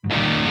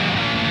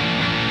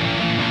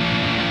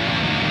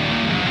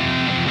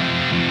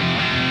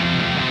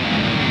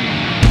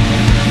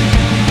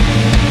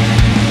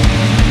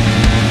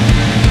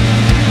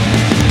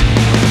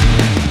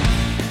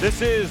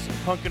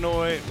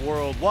Punkanoi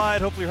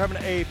worldwide. Hopefully you're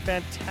having a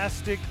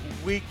fantastic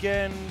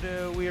weekend.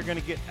 We are going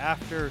to get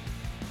after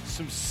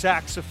some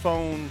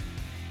saxophone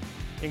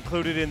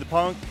included in the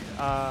punk.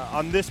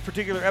 On this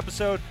particular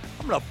episode,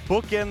 I'm going to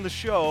bookend the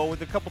show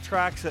with a couple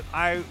tracks that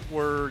I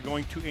were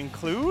going to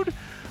include,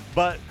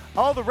 but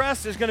all the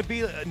rest is going to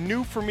be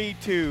new for me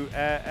too.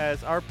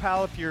 As our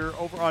pal, if you're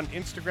over on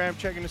Instagram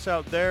checking us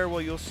out there, well,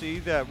 you'll see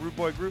that Rude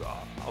Boy Groove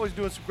always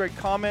doing some great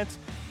comments,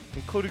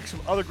 including some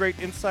other great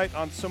insight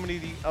on so many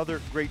of the other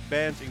great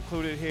bands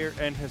included here,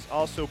 and has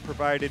also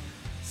provided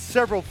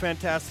several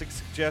fantastic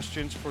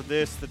suggestions for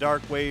this, the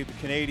Dark Wave, the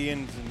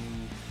Canadians,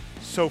 and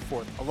so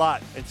forth. A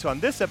lot. And so on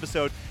this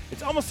episode,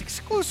 it's almost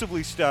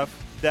exclusively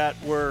stuff that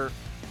were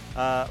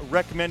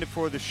recommended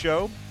for the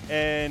show,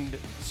 and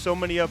so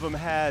many of them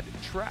had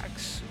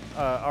tracks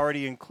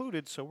already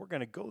included, so we're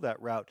going to go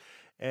that route.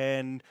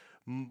 And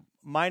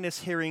minus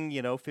hearing,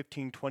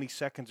 15, 20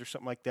 seconds or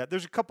something like that.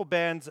 There's a couple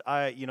bands,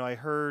 I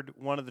heard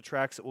one of the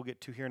tracks that we'll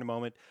get to here in a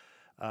moment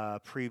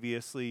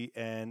previously,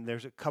 and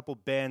there's a couple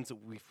bands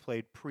that we've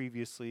played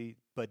previously,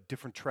 but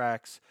different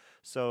tracks.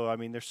 So,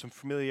 there's some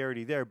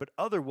familiarity there, but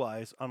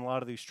otherwise, on a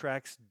lot of these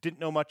tracks, didn't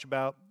know much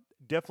about.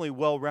 Definitely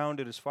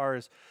well-rounded as far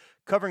as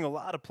covering a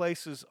lot of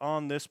places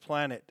on this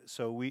planet.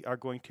 So we are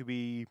going to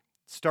be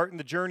starting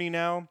the journey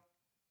now.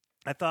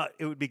 I thought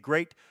it would be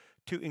great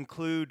to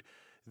include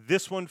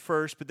this one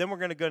first, but then we're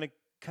going to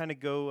kind of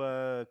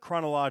go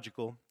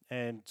chronological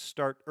and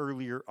start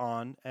earlier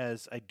on,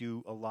 as I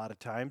do a lot of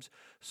times.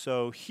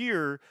 So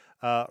here,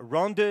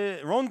 Ronde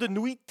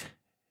Nuit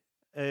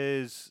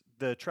is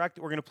the track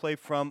that we're going to play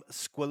from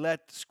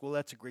Squelette.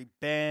 Squelette's a great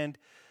band.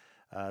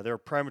 They're a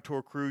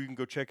Primator crew. You can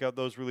go check out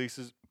those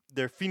releases.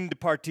 Their Fin de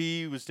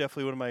Partie was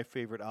definitely one of my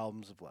favorite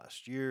albums of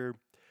last year.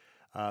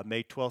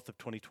 May 12th of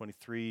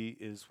 2023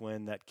 is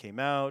when that came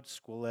out.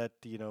 Squelette,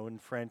 in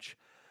French.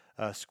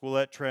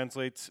 Squelette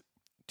translates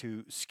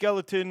to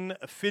skeleton.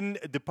 Fin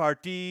de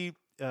Partie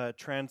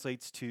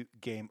translates to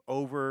game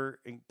over,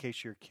 in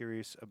case you're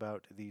curious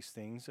about these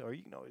things. Or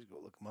you can always go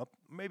look them up.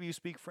 Maybe you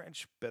speak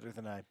French better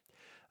than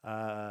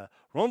I.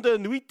 Ronde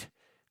Nuit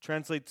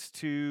translates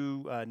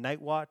to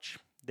Night Watch.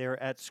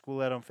 They're at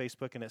Squelette on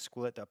Facebook and at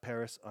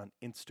Squelette.Paris on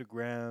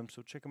Instagram.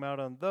 So check them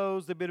out on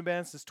those. They've been a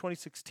band since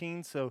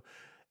 2016, so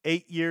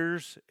 8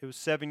 years. It was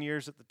 7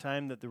 years at the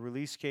time that the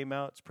release came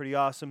out. It's pretty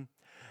awesome.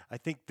 I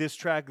think this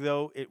track,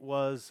 though, it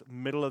was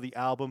middle of the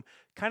album,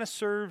 kind of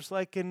serves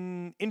like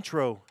an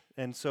intro.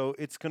 And so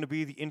it's going to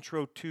be the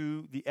intro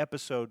to the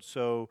episode.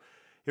 So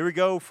here we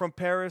go from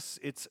Paris.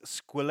 It's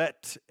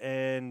Squelette,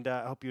 and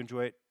I hope you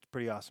enjoy it. It's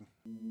pretty awesome.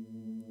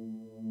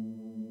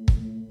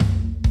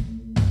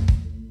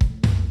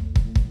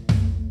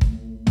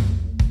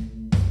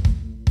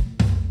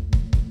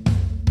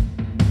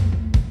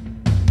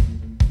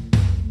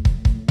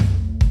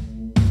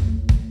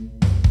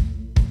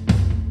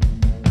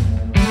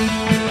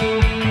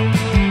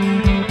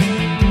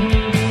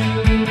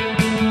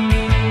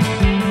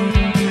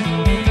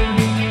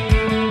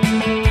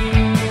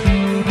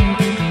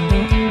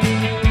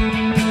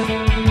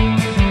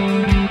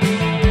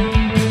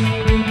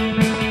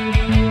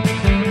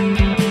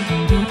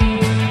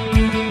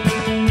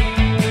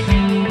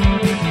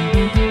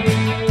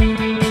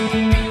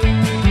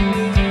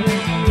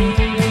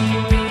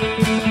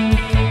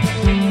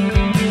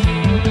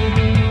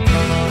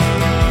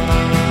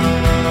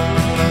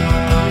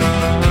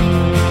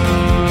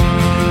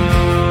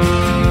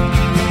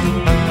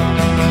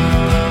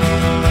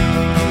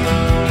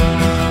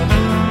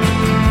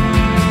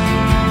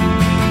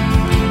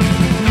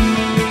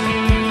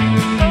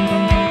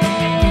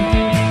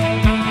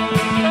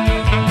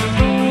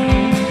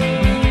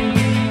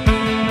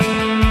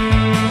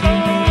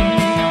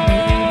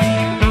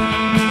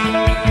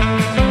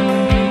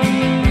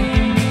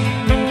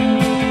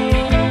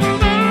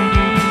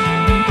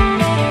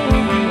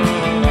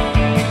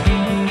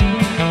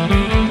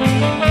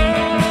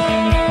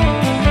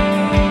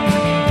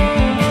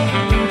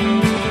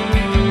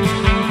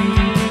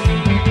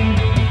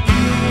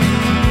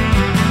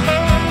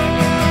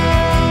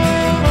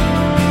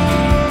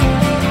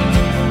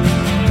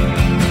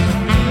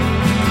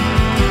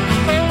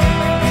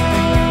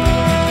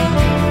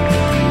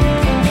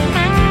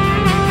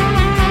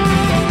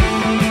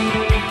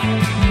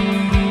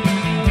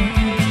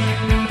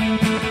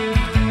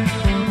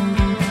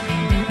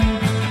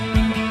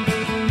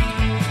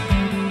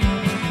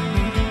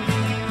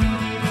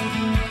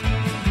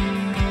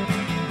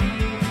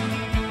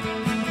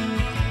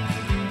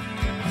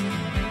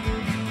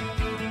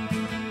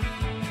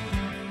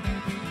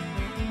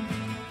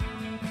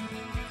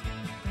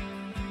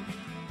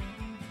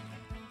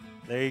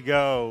 There you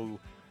go.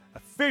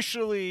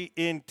 Officially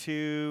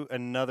into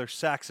another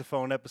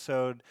saxophone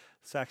episode.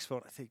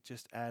 Saxophone, I think,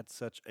 just adds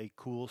such a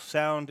cool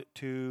sound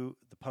to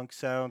the punk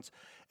sounds.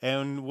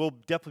 And we'll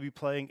definitely be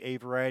playing a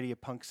variety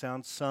of punk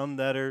sounds. Some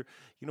that are,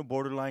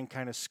 borderline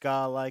kind of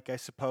ska-like, I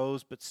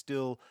suppose. But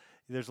still,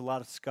 there's a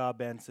lot of ska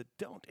bands that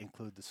don't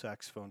include the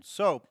saxophone.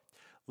 So,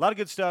 a lot of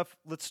good stuff.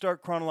 Let's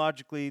start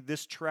chronologically.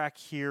 This track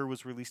here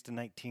was released in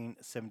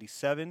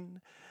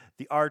 1977.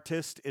 The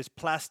artist is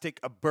Plastic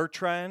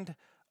Bertrand,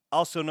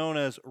 also known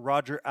as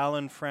Roger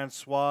Alan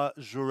Francois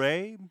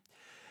Jouret.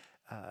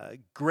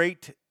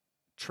 Great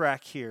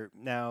track here.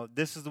 Now,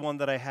 this is the one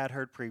that I had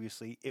heard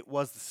previously. It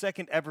was the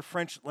second ever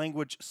French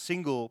language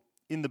single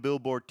in the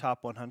Billboard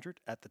Top 100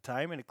 at the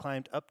time, and it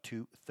climbed up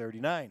to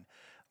 39.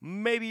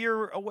 Maybe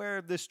you're aware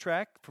of this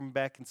track from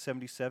back in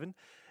 77.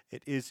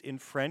 It is in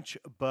French,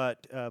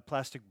 but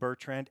Plastic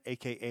Bertrand,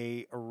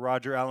 a.k.a.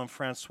 Roger Alan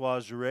Francois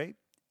Jouret,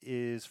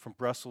 is from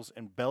Brussels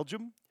and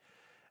Belgium.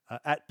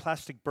 At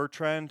Plastic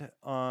Bertrand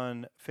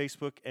on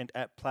Facebook and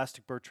at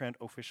Plastic Bertrand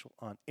Official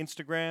on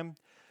Instagram.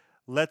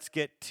 Let's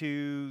get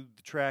to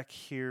the track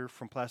here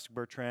from Plastic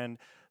Bertrand.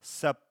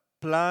 Ça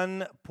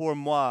plane pour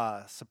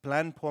moi. Ça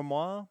plane pour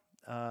moi.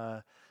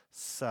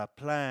 Ça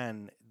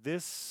plane.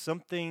 This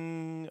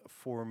something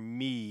for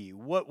me.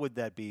 What would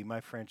that be?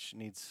 My French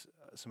needs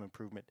some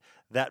improvement.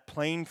 That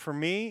plane for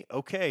me?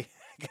 Okay.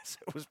 I guess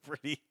it was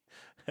pretty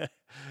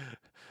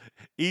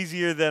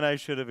easier than I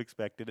should have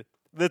expected.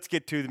 Let's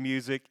get to the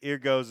music. Here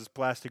goes is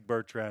Plastic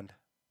Bertrand.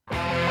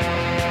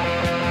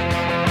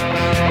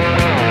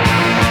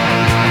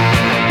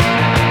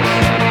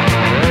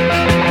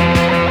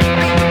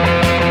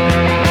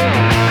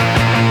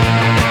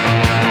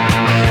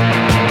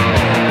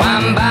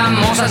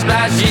 Ça se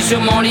place, j'ai sur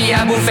mon lit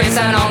à bouffer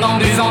sa langue en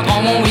buvant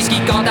dans mon whisky.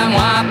 Quant à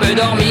moi, peu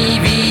dormi,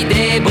 vie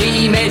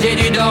débris, mais j'ai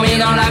dû dormir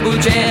dans la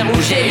gouttière où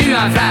j'ai eu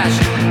un flash.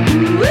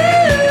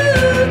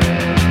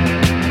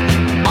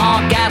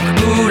 En 4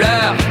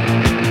 couleurs.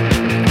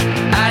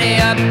 Allez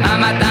hop, un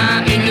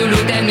matin, une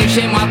louloute est venue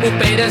chez moi,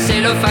 poupée de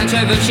cellophane,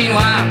 cheveux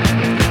chinois,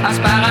 un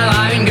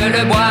sparadrap, une gueule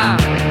de bois,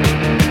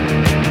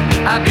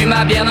 a bu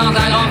ma bière dans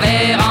un grand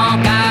verre en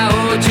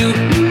caoutchouc.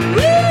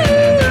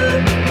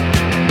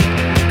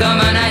 Comme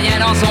un indien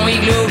dans son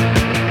igloo.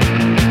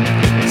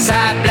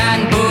 Ça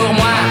plane pour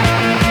moi.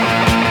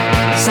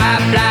 Ça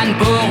plane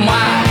pour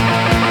moi.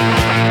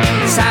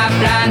 Ça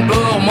plane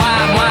pour moi.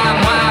 Moi.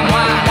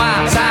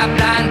 Ça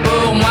plane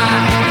pour moi.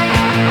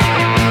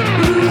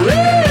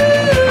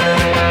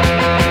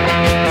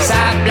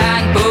 Ça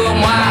plane pour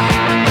moi.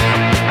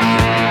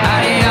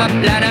 Allez hop,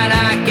 la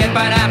nana, quel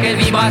panard, quelle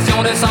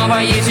vibration de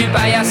s'envoyer sur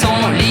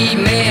paillasson.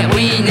 Limé,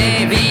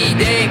 ruiné,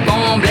 vidé,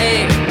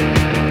 comblé.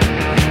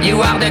 You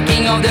are the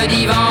king of the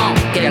divan,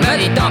 qu'elle me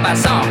dit en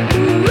passant.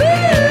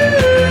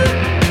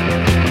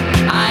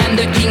 I am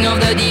the king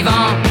of the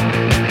divan.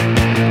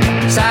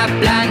 Ça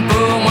plane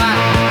pour moi.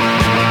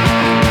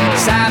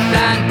 Ça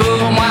plane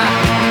pour moi.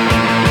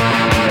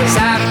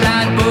 Ça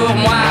plane pour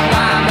moi.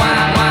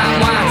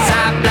 Moi.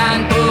 Ça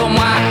plane pour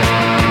moi.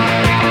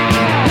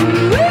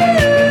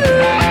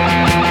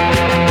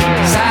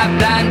 Ça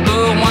plane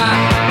pour moi.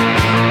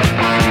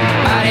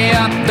 Allez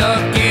hop,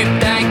 t'occupe,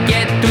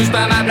 t'inquiète, touche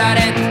pas ma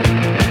planète.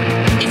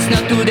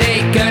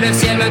 Today, que le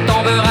ciel me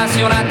tombera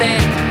sur la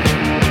tête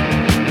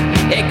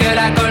et que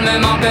la colle me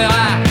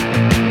manquera.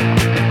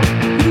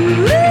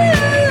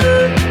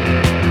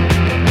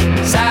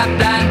 Ça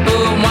plane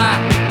pour moi.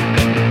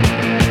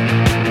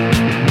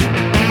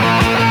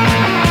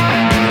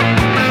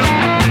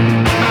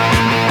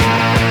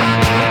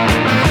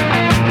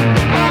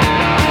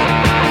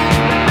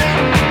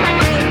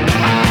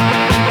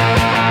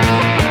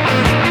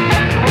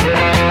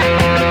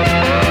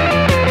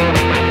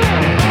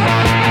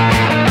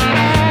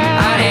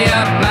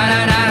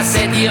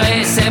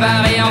 C'est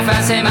barré,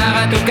 enfin c'est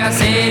marre à tout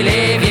casser.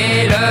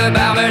 L'évier, le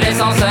bar me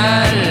laissant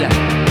seul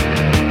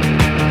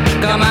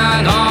comme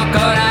un grand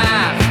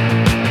connard.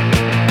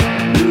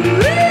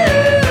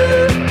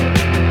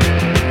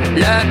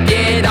 Le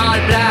pied dans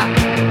le plat.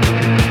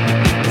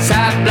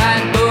 Ça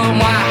plane pour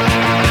moi.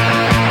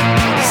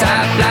 Ça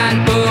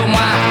plane pour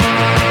moi.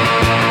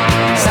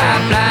 Ça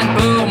plane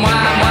pour moi.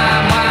 Moi.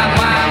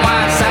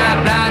 Ça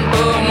plane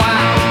pour moi.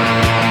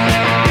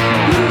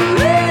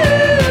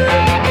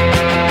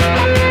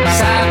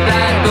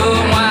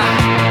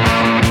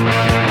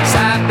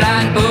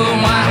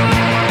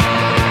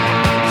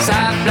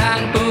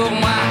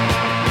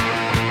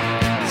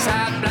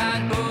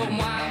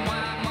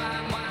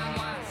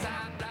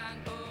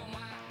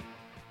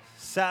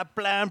 Ça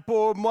plane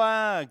pour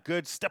moi.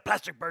 Good stuff.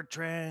 Plastic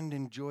Bertrand.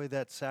 Enjoy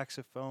that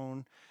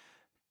saxophone.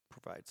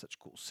 Provides such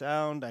cool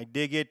sound. I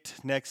dig it.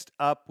 Next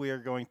up, we are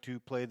going to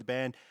play the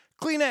band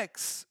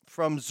Kleenex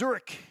from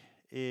Zurich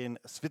in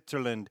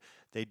Switzerland.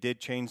 They did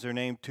change their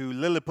name to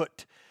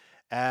Lilliput.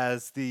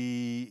 As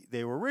they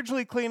were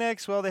originally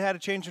Kleenex, well, they had to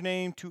change their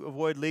name to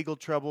avoid legal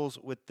troubles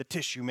with the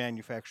tissue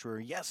manufacturer.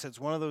 Yes, it's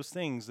one of those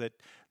things that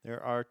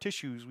there are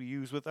tissues we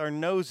use with our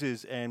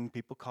noses, and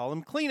people call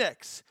them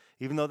Kleenex,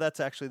 even though that's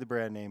actually the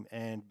brand name.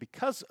 And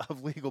because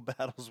of legal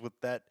battles with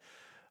that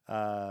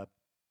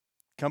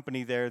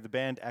company there, the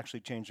band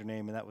actually changed their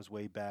name, and that was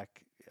way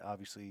back,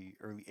 obviously,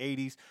 early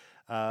 80s.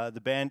 The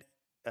band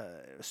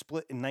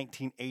split in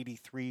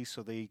 1983,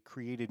 so they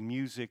created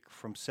music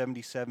from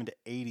 77 to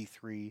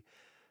 83.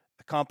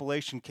 A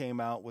compilation came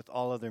out with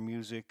all of their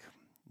music,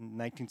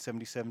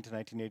 1977 to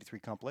 1983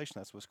 compilation.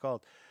 That's what it's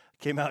called.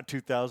 Came out in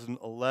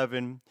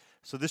 2011.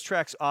 So this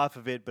track's off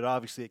of it, but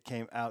obviously it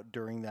came out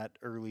during that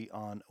early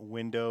on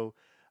window.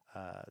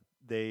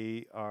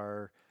 They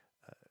are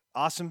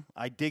awesome.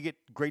 I dig it.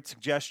 Great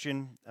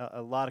suggestion.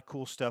 A lot of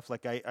cool stuff.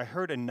 Like I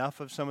heard enough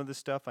of some of this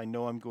stuff. I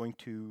know I'm going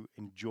to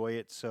enjoy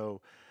it.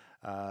 So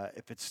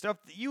if it's stuff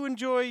that you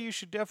enjoy, you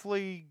should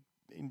definitely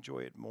enjoy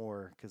it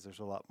more because there's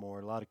a lot more.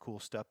 A lot of cool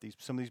stuff.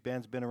 Some of these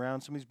bands have been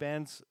around. Some of these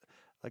bands,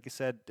 like I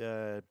said,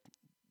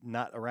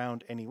 not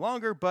around any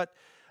longer. But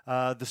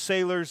The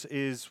Sailors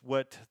is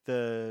what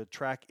the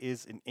track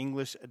is in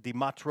English. Die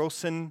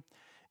Matrosen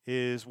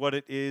is what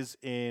it is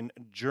in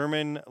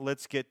German.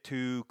 Let's get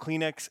to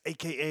Kleenex,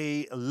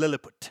 a.k.a.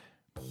 Lilliput.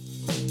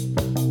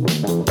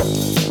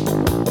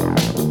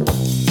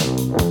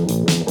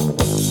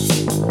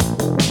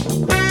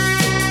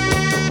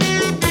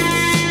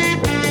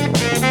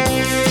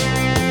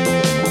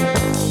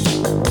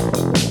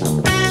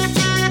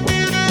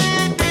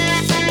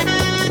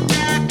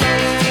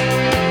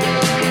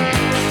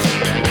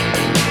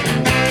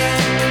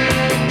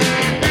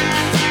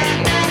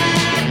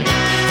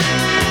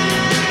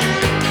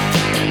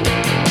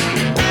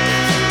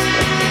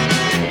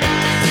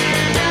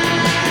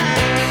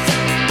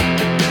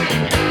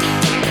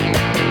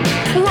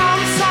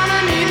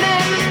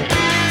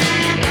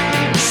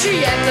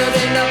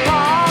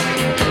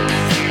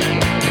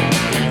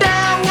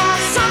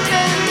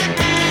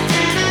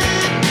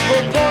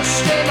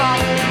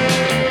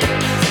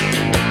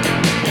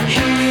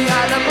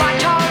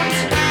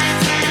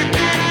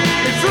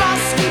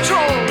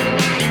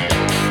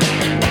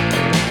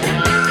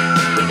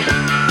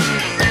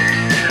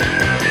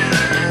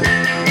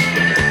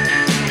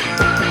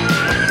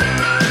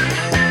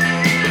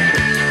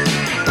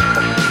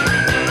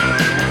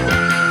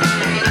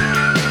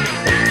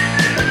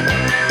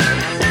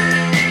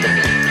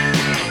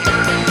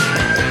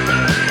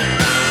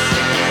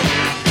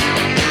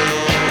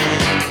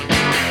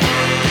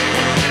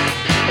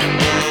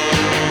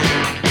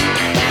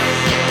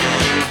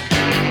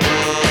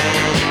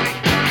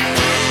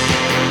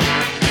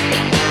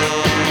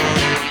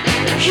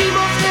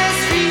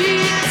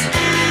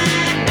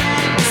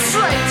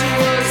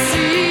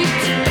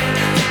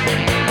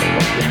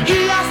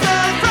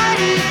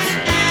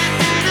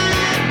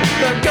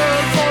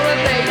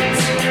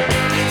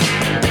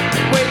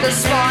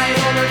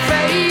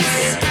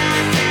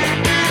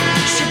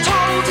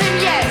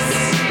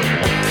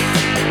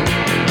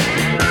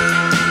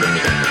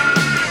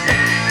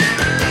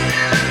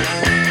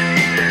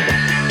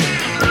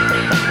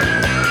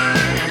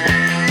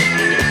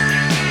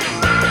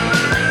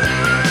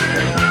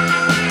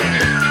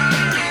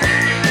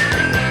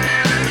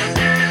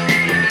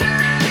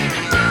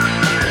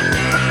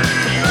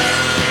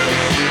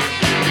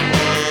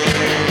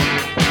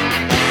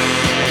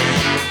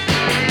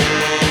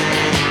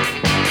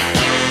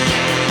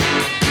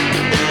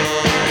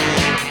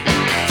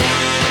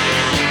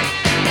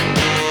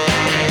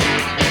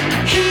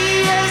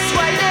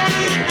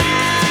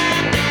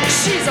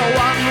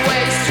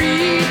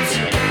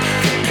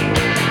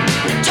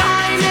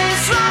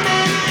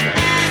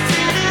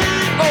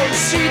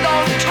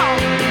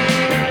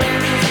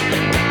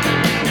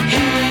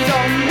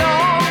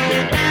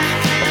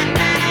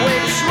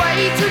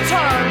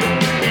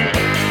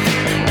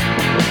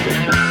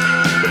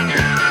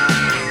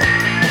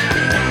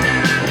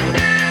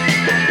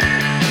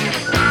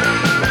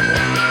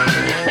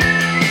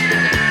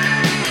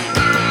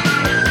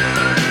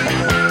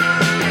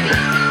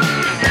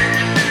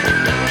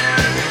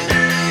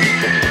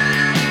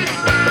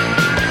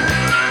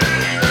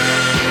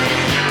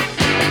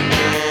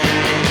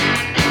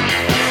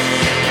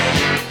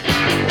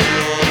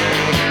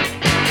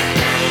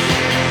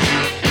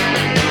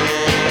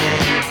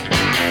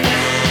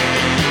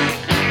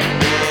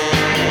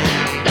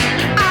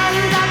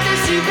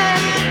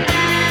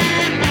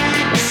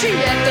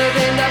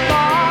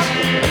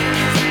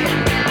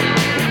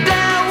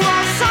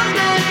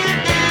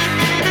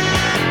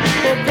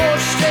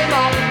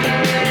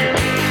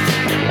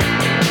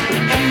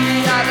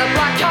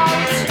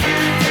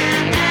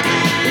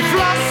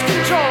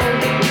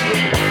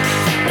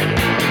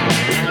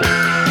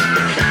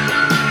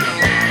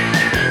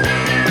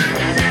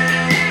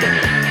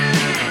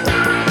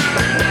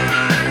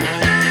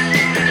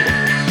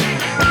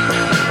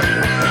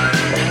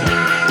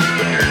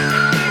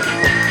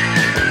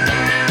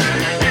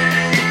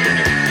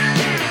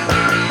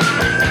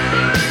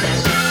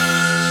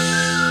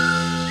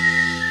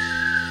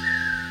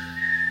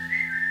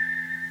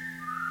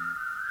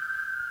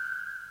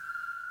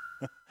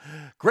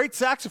 Great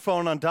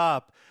saxophone on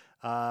top.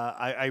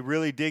 I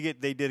really dig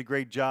it. They did a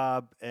great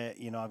job.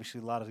 Obviously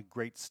a lot of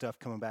great stuff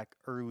coming back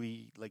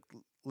early, like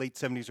late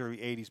 70s, early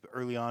 80s, but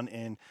early on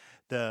in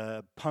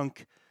the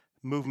punk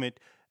movement.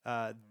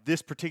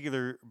 This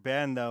particular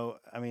band, though,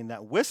 I mean,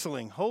 that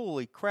whistling,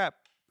 holy crap.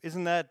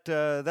 Isn't that,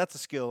 that's a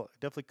skill.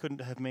 Definitely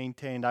couldn't have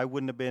maintained. I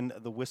wouldn't have been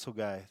the whistle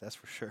guy, that's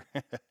for sure.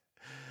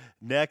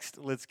 Next,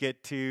 let's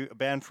get to a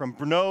band from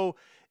Brno.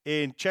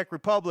 in Czech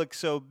Republic.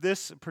 So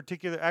this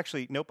particular,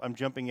 actually, nope, I'm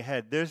jumping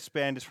ahead. This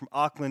band is from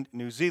Auckland,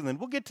 New Zealand.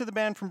 We'll get to the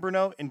band from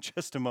Brno in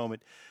just a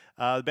moment.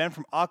 The band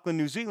from Auckland,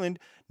 New Zealand,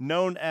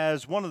 known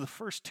as one of the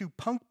first two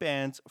punk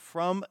bands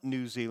from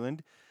New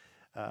Zealand.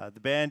 The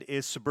band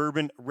is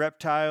Suburban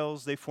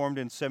Reptiles. They formed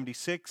in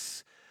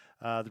 1976.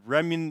 The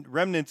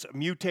remnants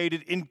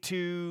mutated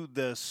into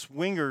the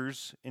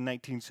Swingers in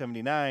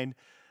 1979.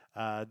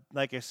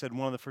 Like I said,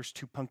 one of the first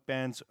two punk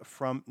bands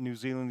from New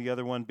Zealand, the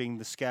other one being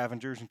the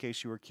Scavengers, in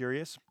case you were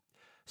curious.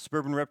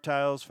 Suburban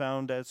Reptiles,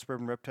 found at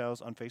Suburban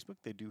Reptiles on Facebook.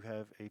 They do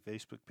have a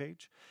Facebook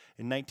page.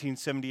 In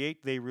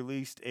 1978, they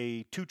released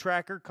a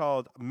 2-tracker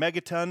called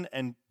Megaton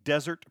and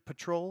Desert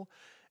Patrol,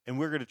 and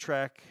we're going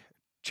to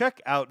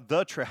check out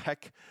the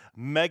track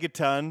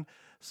Megaton.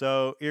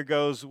 So here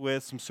goes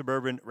with some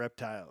Suburban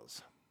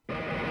Reptiles.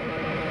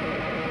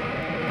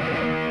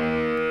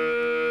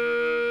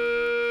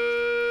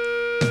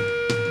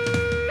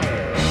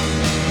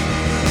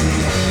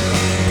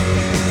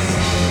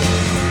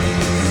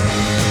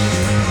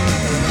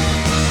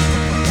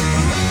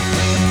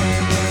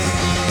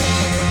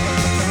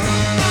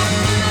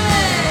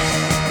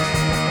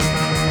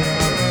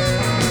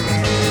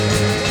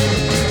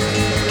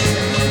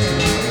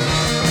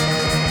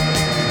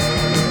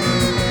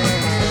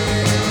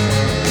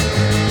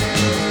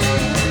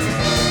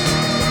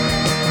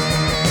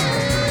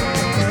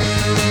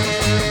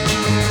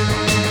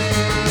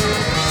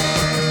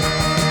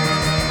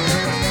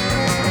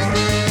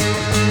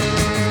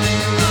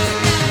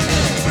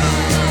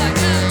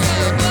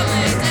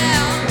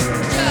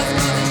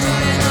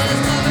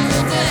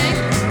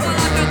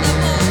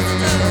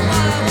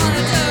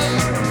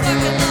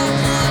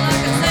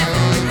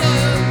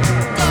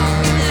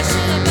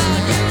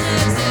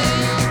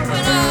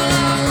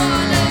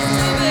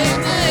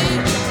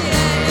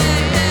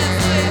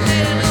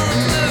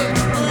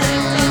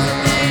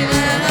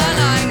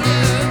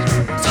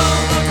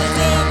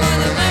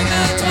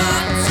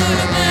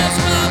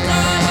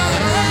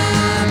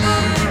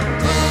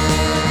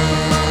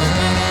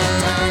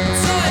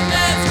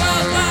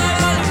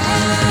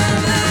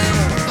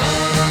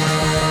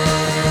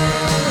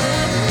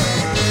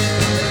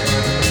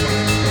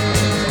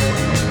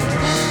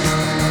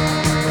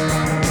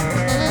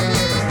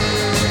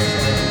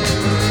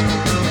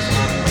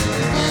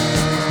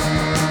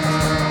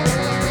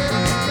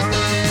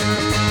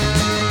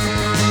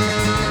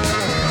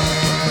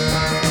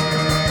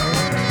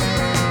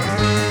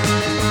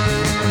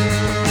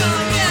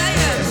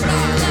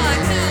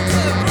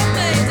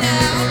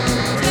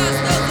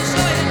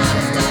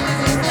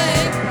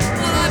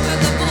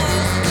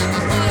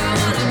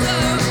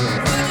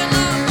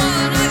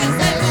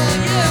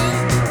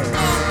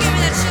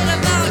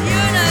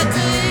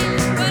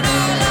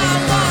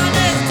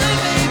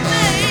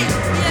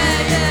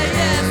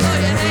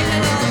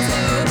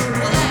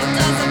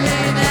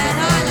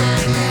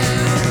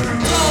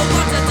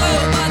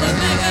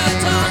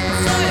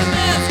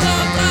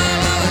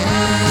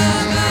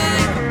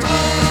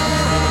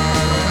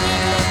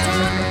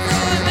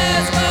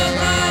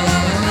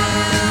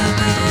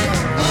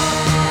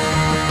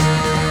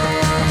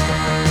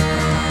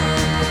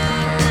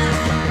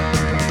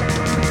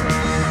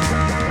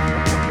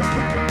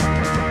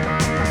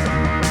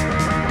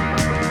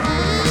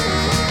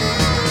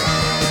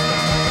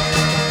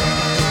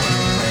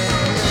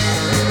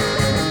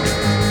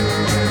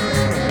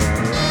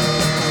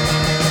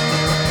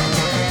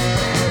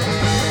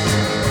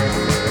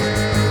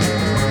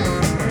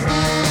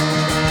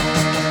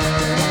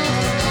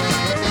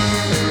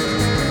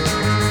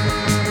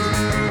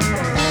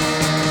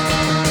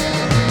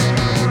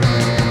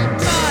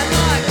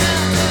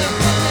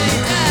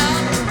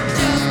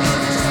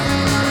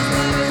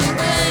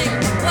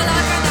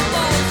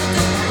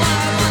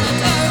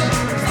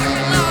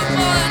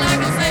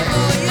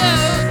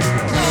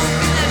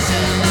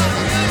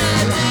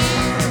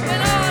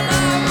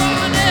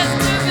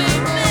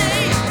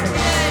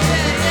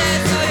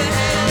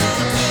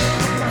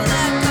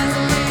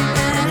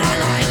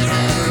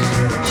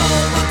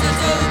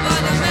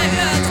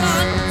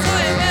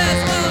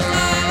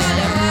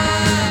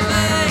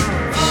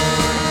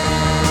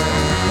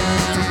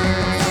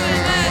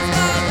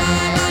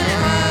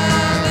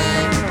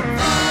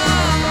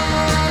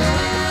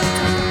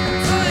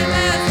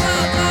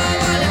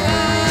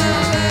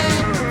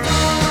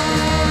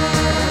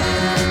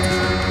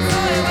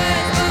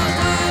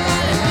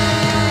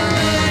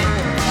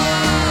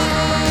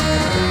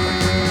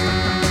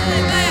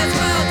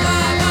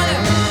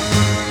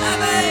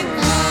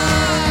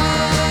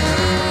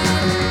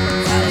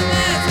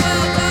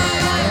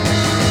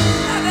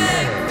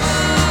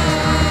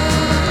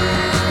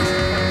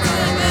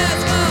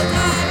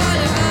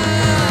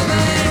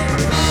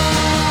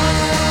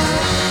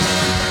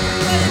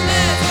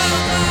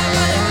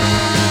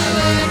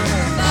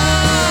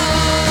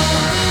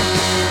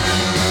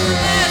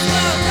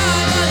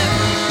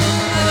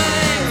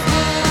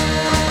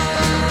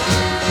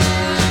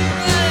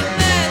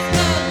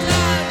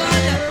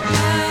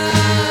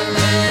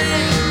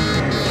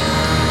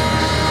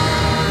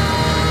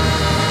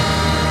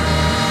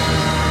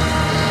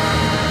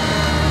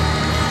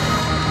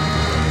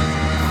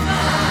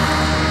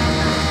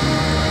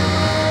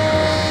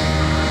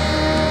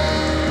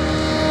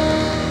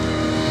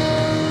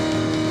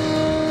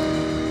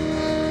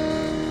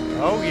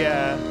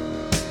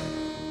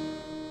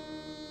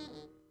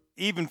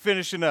 even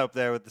finishing up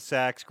there with the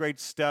sax. Great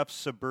stuff.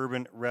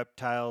 Suburban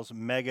Reptiles,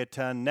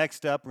 Megaton.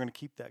 Next up, we're going to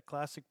keep that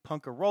classic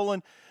punk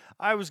rolling.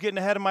 I was getting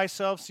ahead of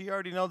myself, so you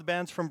already know the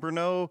band's from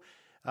Brno,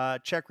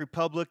 Czech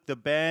Republic. The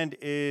band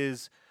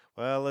is,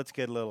 well, let's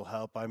get a little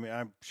help. I mean,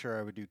 I'm sure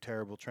I would do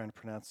terrible trying to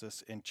pronounce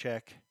this in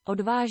Czech.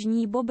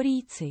 Odvážní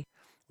bobríci.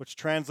 Which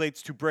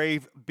translates to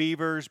Brave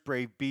Beavers.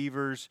 Brave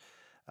Beavers.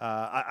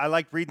 I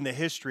liked reading the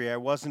history. I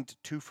wasn't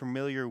too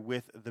familiar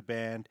with the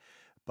band,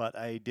 but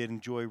I did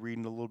enjoy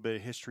reading a little bit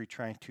of history,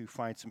 trying to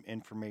find some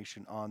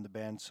information on the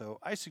band. So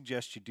I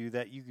suggest you do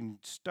that. You can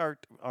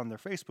start on their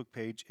Facebook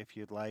page if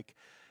you'd like.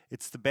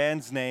 It's the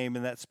band's name,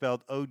 and that's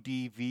spelled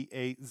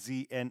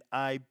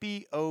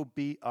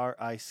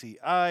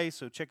ODVAZNIBOBRICI.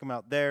 So check them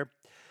out there.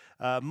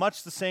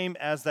 Much the same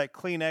as that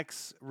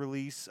Kleenex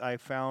release, I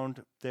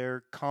found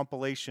their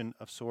compilation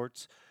of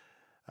sorts.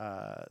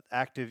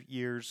 Active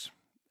years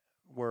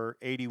were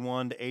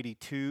 81 to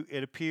 82,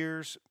 it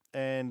appears.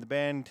 And the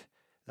band,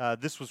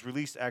 this was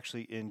released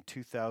actually in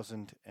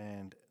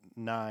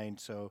 2009.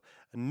 So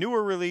a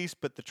newer release,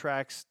 but the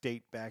tracks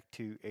date back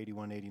to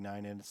 81,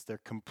 89. And it's their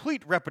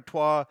complete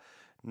repertoire,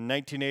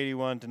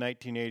 1981 to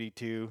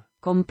 1982.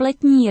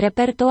 Kompletní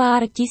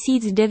repertoár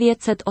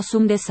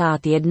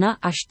 1981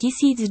 až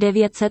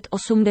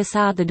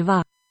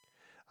 1982.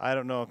 I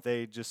don't know if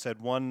they just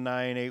said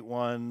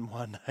 1981,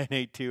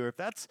 1982, or if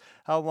that's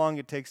how long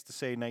it takes to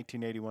say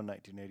 1981,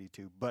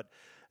 1982. But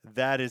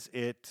that is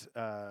it.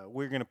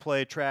 We're going to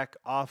play a track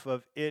off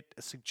of it,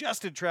 a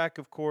suggested track,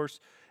 of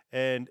course.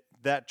 And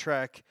that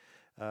track,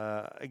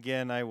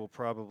 again, I should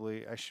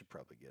probably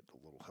get a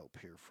little help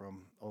here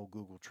from old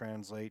Google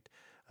Translate.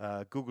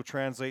 Google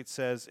Translate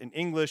says in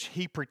English,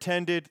 he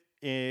pretended.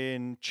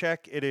 In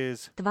Czech, it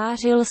is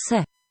Tvářil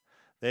se.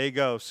 There you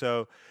go.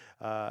 So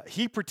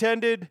he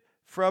pretended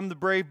from the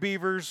Brave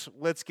Beavers.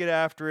 Let's get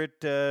after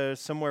it.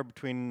 Somewhere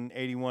between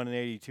 81 and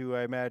 82,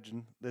 I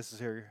imagine. This is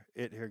here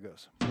it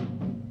goes.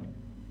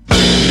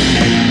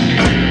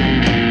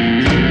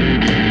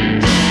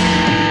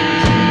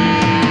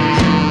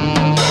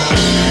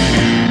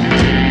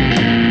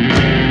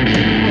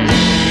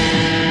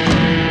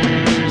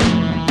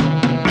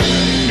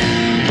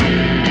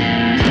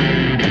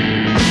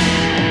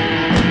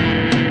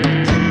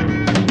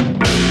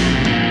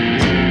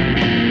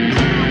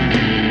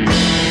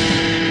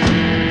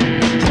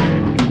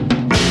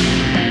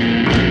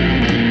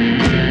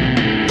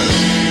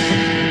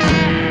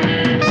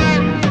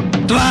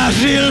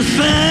 Tvářil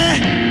se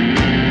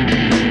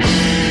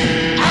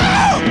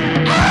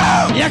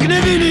jak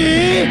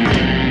nevinný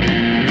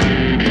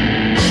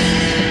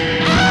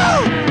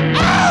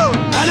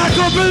a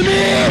nakopl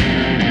mi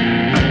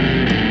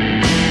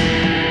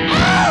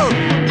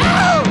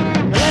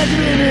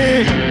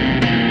ledviny.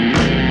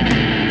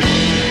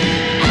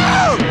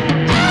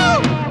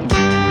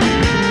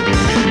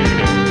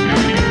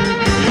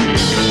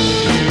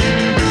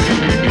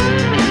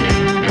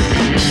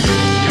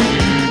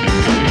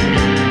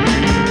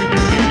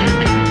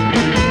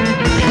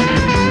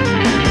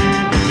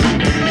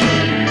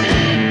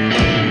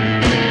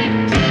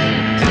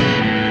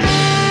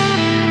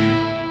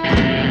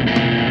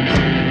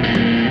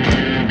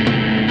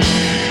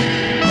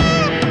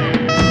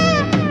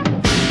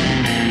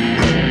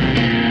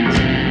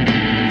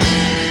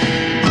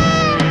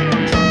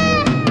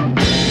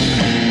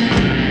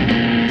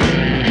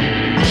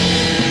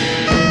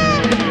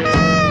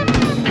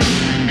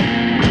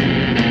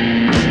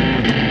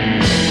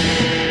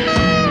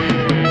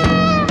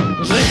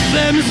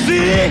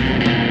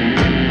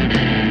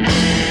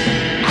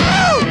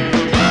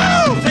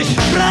 Seš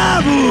v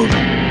právu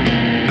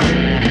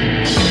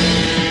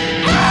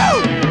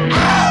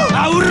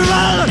a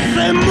urval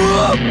jsem mu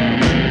hlavu.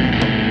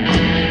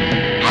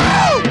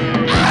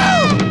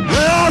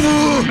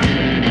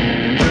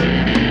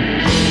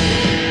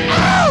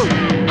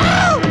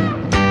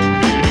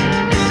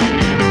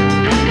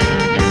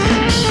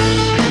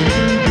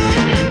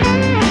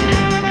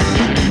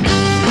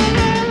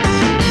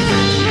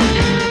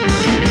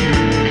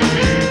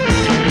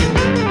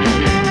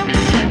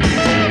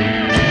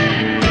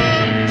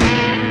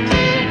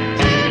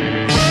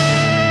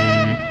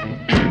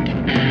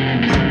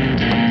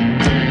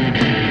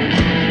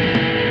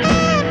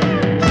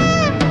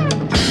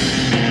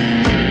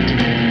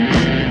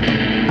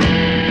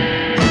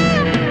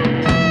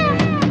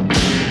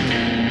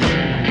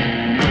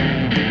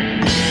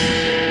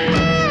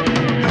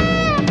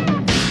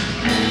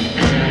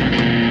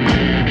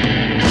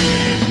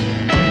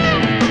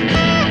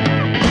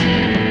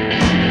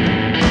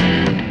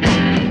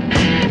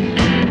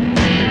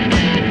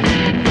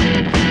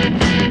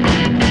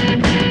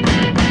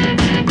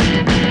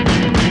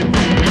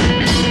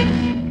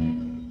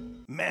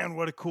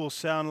 Cool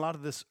sound. A lot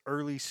of this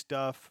early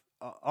stuff,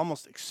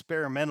 almost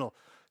experimental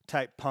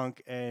type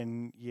punk,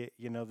 and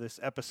you know, this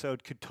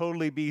episode could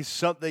totally be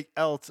something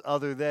else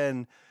other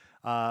than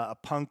a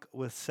punk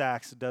with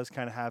sax. It does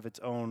kind of have its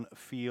own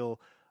feel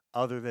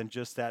other than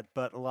just that,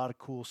 but a lot of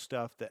cool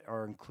stuff that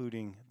are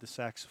including the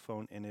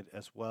saxophone in it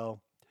as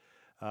well.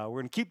 We're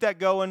going to keep that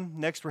going.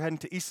 Next, we're heading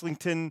to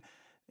Islington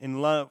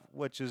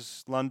which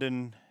is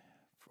London,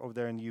 over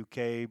there in the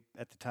UK.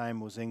 At the time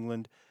was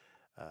England.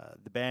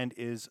 The band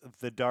is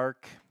The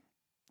Dark.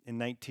 In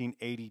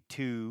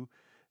 1982,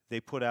 they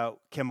put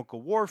out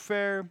Chemical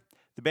Warfare.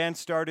 The band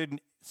started in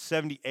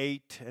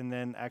 78 and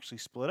then actually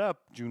split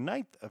up June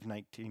 9th of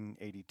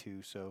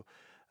 1982. So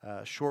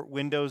short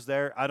windows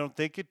there. I don't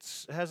think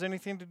it has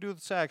anything to do with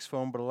the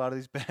saxophone, but a lot of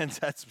these bands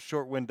had some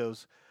short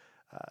windows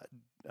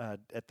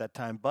at that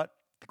time. But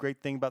the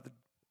great thing about the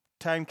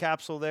time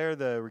capsule there,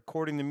 the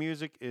recording the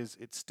music, is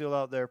it's still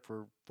out there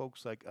for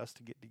folks like us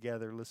to get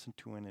together, listen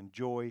to, and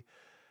enjoy.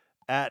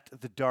 At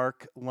The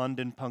Dark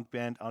London Punk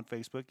Band on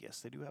Facebook. Yes,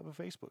 they do have a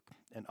Facebook.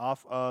 And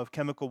off of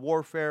Chemical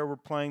Warfare, we're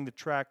playing the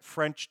track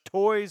French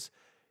Toys.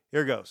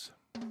 Here goes.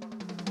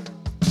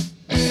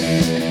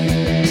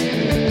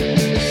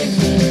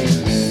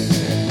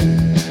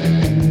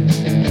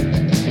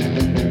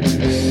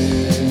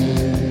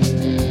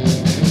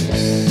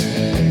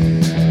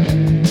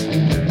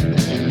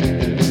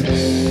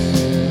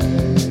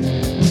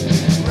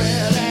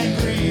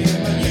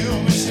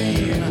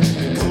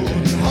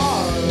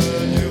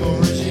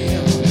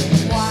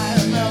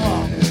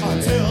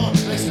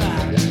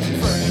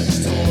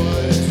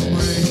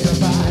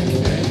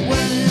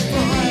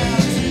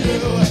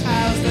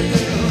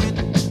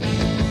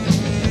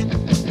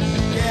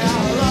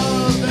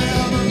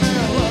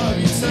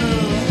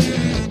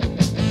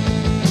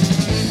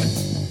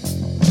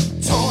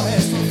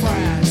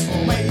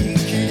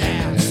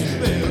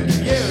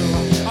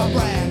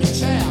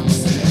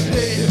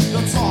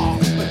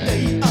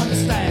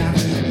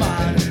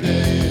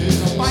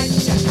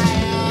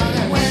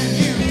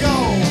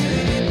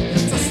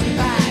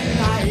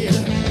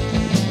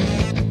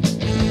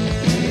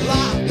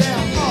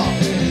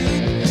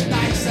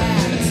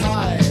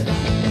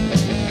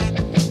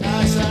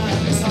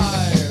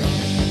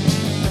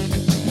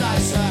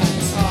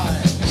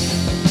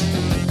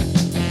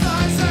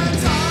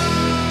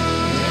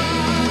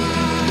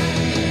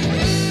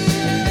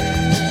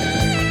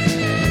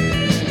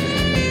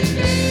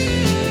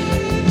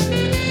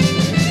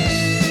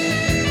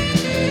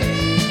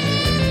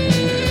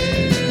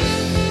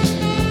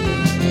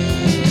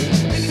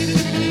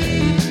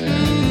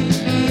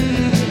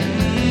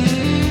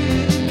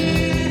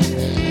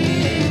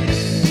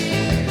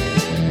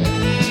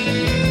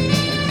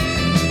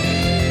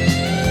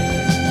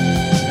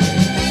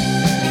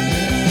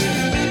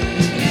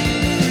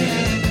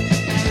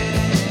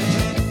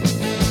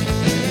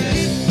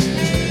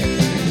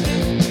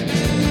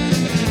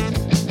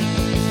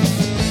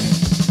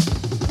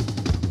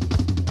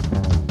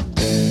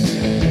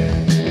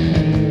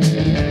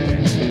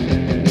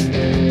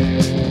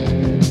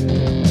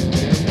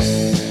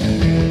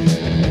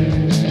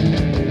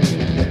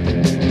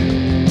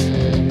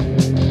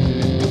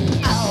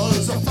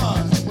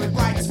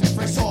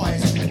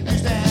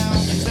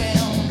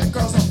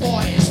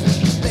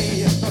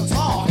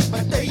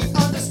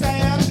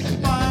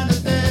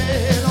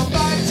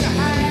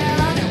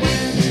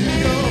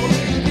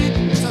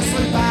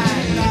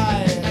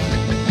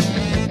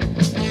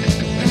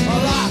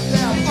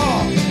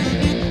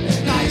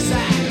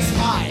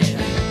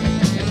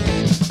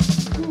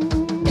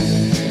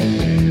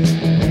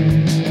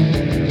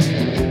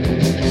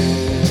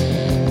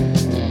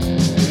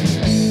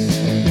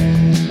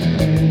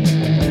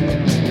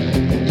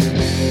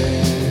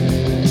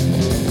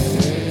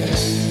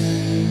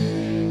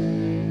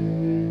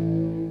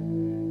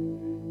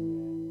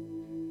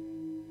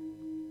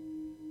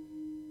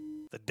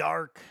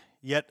 Dark,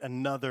 yet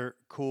another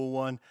cool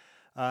one.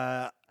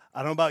 I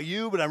don't know about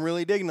you, but I'm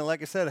really digging it.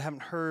 Like I said, I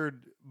haven't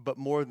heard but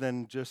more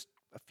than just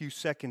a few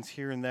seconds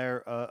here and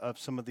there of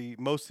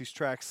most of these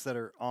tracks that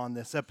are on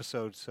this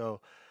episode.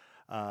 So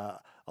a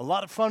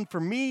lot of fun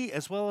for me,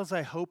 as well as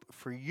I hope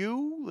for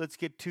you. Let's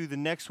get to the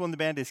next one. The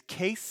band is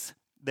Case.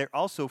 They're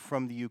also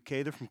from the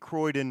UK. They're from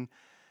Croydon,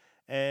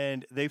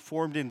 and they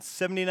formed in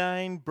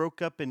 79,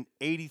 broke up in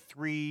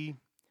 83.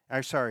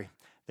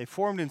 They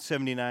formed in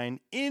 79.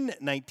 In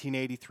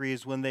 1983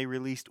 is when they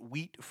released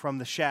Wheat from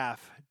the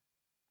Chaff.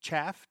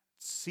 Chaff,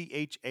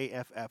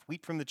 C-H-A-F-F,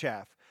 Wheat from the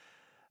Chaff,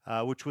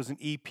 which was an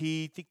EP.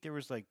 I think there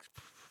was like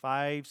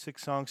 5-6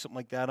 songs, something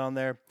like that on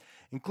there,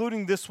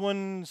 including this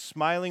one,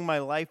 Smiling My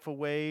Life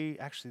Away.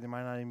 Actually, there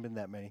might not even been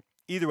that many.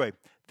 Either way,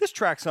 this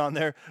track's on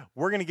there.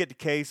 We're going to get to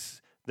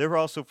Case. They're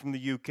also from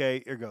the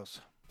UK. Here goes.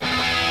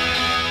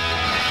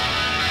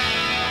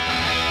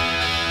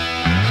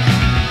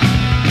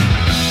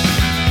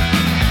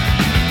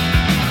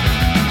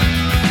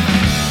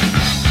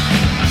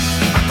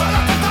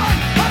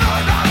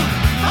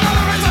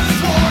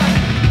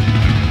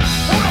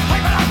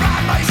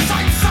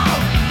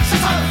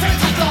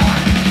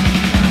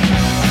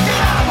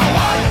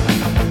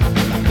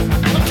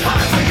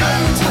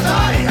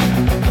 Today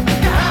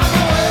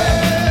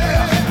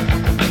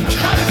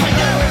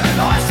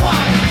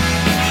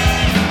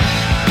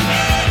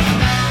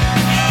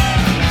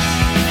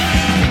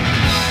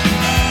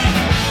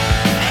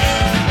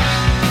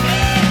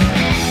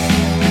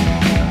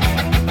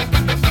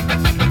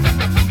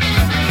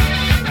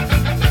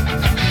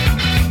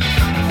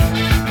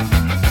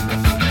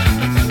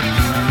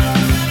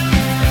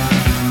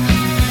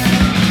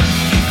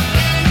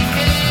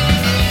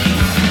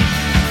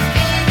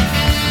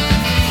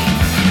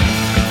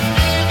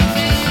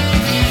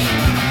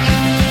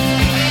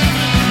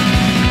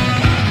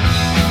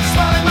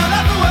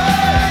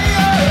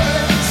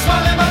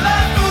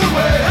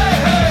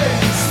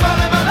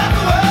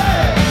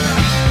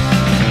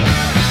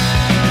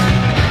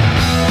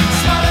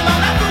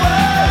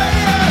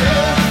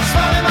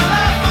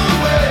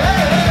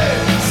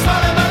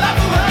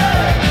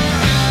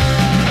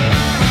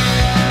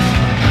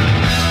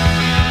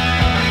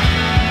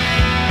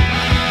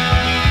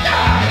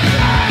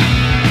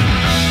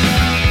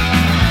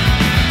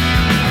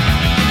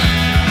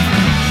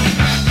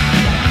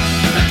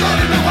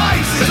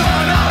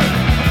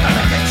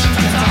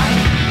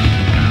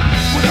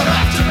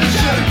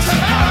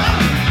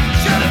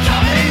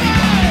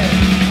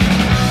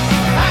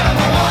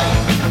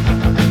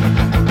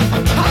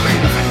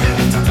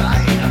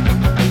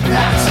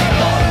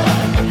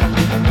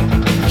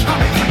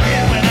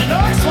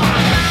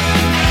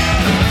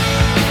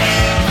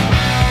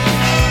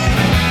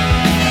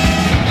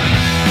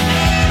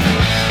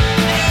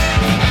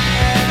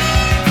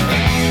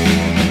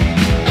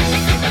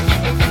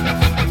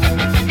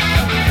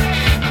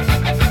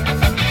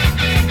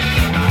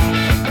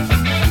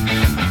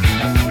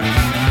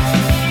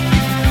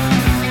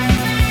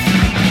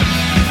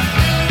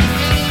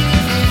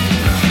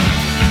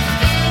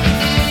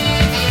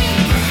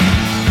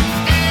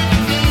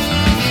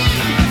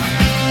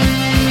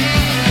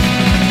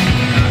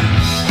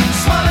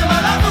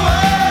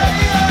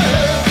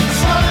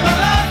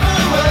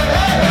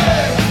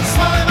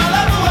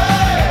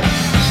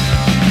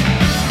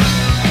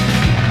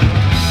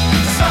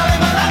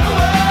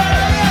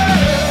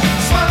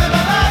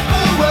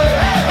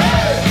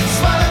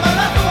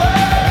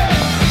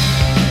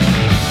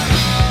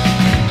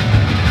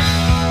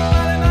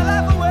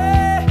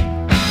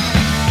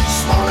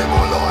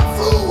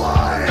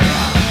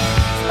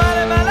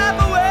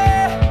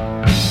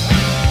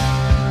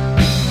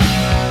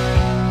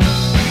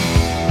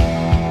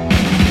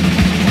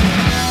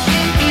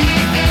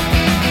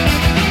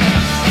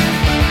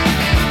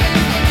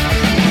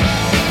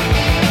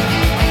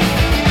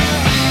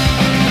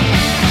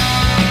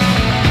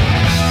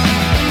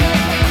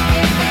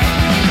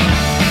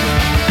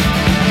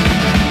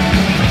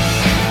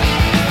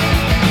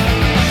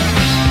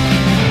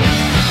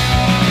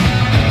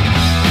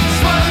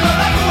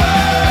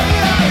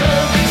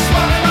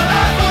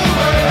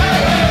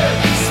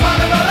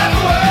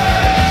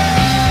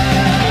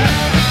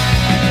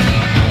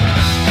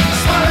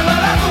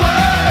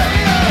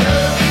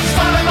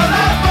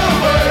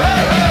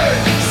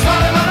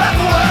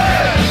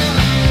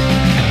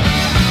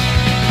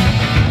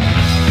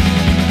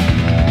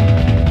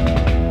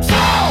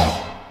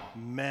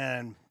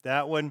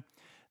That one,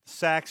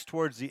 sax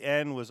towards the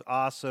end was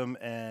awesome,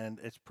 and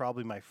it's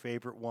probably my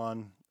favorite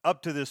one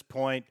up to this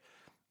point.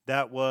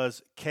 That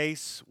was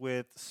Case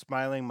with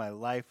Smiling My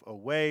Life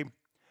Away.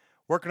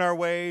 Working our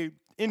way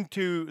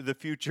into the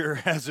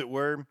future, as it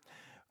were,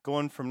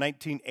 going from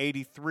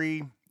 1983,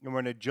 and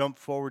we're going to jump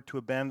forward to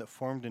a band that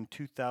formed in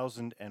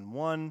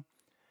 2001.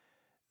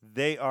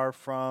 They are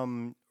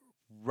from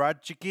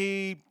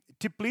Rajici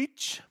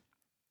Teplice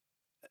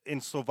in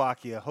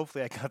Slovakia.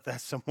 Hopefully I got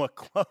that somewhat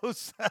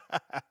close.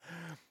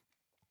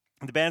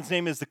 The band's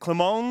name is the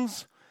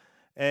Clemones,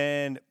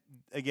 and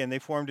again, they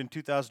formed in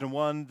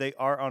 2001. They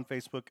are on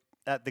Facebook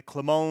at the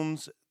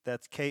Clemones.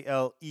 That's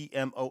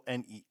Klemones,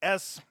 in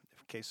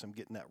case I'm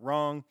getting that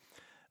wrong.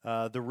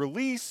 The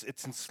release,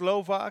 it's in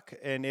Slovak,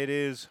 and it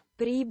is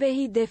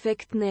Príbehy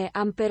defektné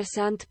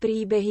ampersand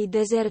príbehy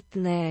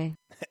dezertné.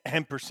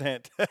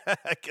 ampersand.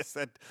 I guess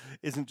that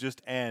isn't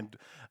just and.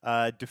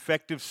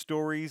 Defective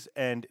stories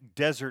and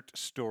desert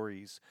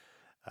stories.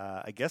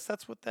 I guess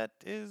that's what that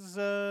is.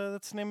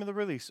 That's the name of the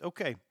release.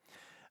 Okay.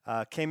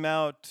 Came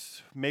out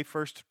May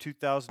 1st of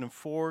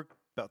 2004,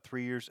 about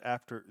 3 years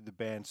after the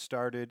band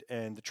started.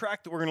 And the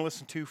track that we're going to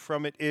listen to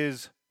from it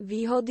is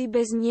Výhody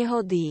bez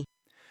nehody.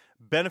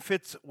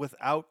 Benefits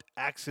Without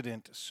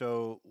Accident.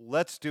 So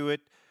let's do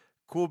it.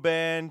 Cool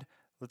band.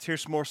 Let's hear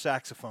some more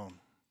saxophone.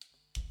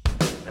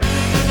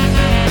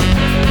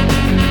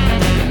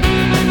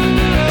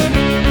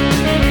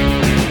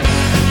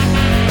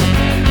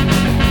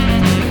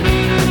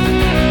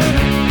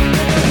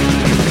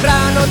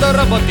 Ráno do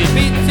roboty,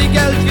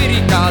 bicykel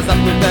čvirika,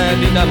 zapnuté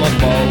dynamo,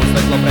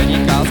 svetlo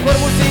preniká. Skôr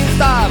musím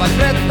vstávať,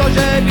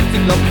 pretože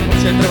bicyklom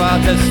už je trvá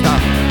cesta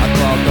ako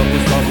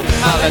autobusom.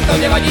 Ale to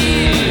nevadí,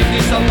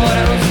 když som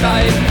hore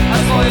rozstaj a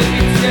svoj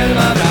bicykel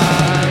mám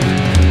rád.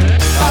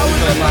 A už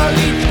od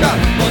malíčka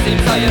vozím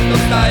sa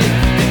jednostaj,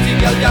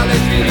 bicykel ďalej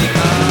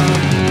čvirika.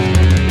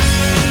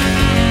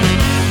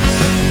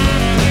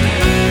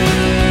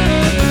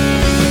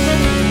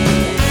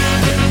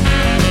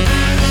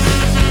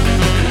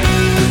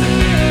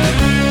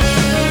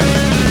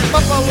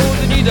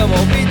 Popoludní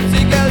domov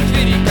bicykel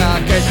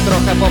čvirika, keď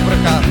trocha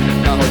poprcha,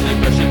 nahodí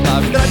prší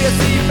pláž. Zdravie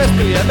si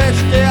pestujem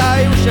ešte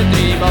aj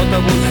ušetrím,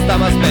 autobus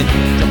tam a späť,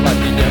 čo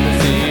platiť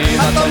nemusím.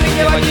 A to mi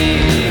nevadí,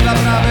 a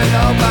práve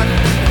naopak,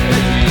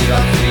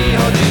 prežívam z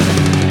výhody.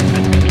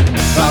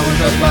 A už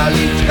od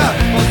malíčka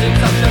vozím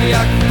sa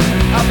všelijak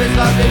a bez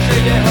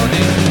vážnejšej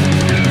nehody.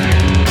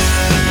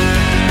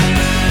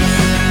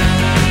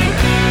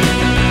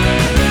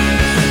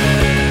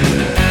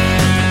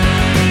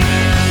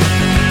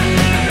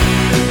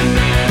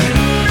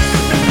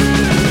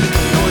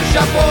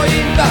 Nuša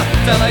pointa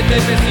celej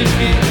tej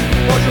pesničky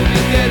môžu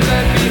byť tie dve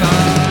piva.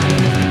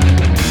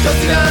 Čo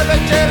si na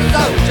večer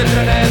za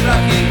ušetrené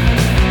prachy,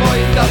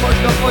 pointa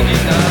možno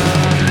podína.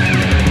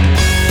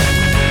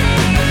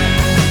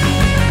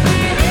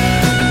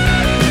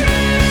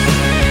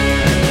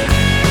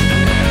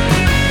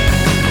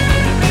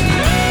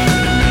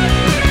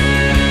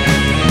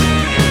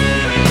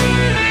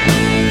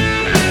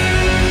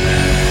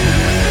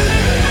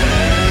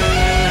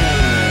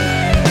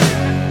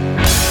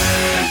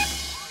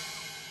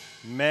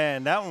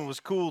 Man, that one was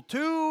cool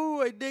too.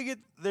 I dig it.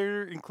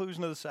 Their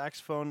inclusion of the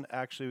saxophone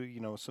actually,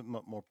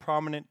 somewhat more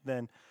prominent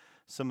than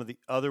some of the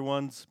other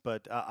ones,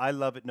 but I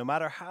love it no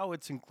matter how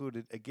it's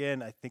included.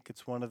 Again, I think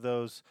it's one of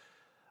those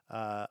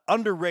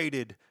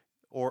underrated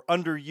or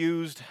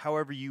underused,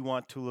 however you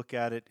want to look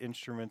at it,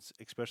 instruments,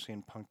 especially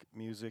in punk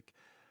music.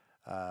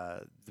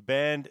 The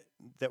band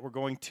that we're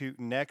going to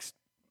next,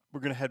 we're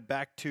going to head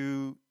back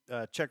to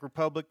Czech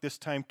Republic, this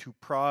time to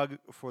Prague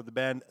for the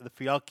band The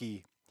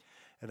Fialky.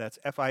 And that's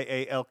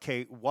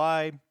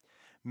Fialky.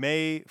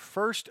 May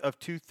 1st of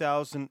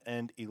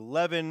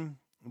 2011,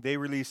 they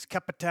released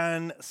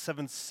Kapitan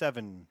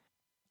 77.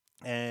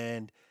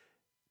 And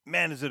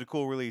man, is it a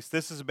cool release.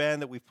 This is a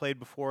band that we've played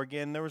before.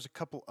 Again, there was a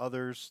couple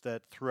others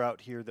that throughout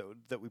here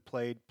that we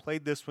played.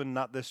 Played this one,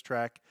 not this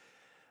track.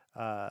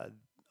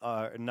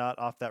 Not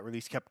off that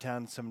release,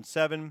 Kapitan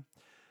 77.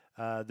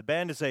 The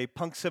band is a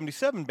Punk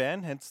 77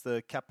 band, hence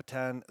the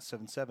Kapitan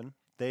 77.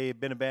 They've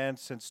been a band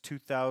since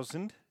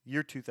 2000,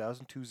 year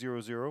 2000,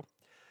 2000,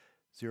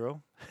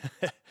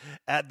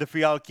 at The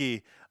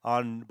Fialky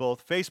on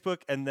both Facebook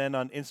and then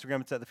on Instagram.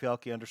 It's at The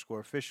Fialky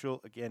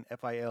 _official. Again,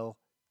 Fialky.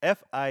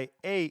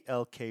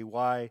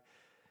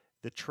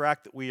 The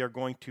track that we are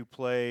going to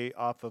play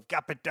off of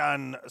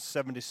Kapitan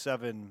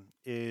 77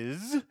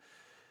 is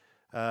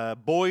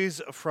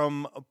Boys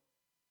from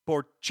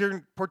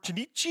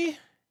Porčenici?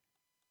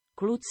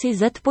 Kluci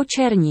z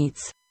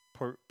Počernic.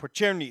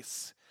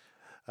 Počernic.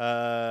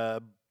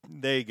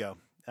 There you go.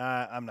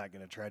 I'm not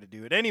going to try to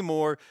do it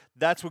anymore.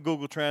 That's what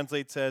Google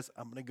Translate says.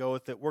 I'm going to go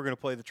with it. We're going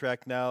to play the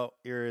track now.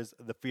 Here is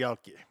The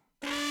Fialky.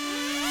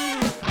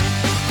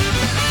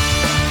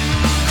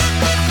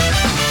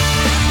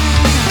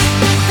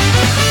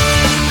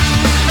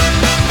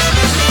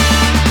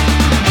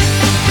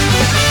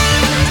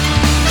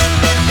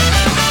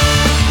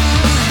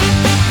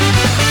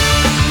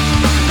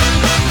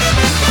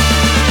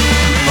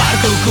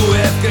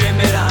 Parkuje v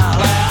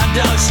kriminále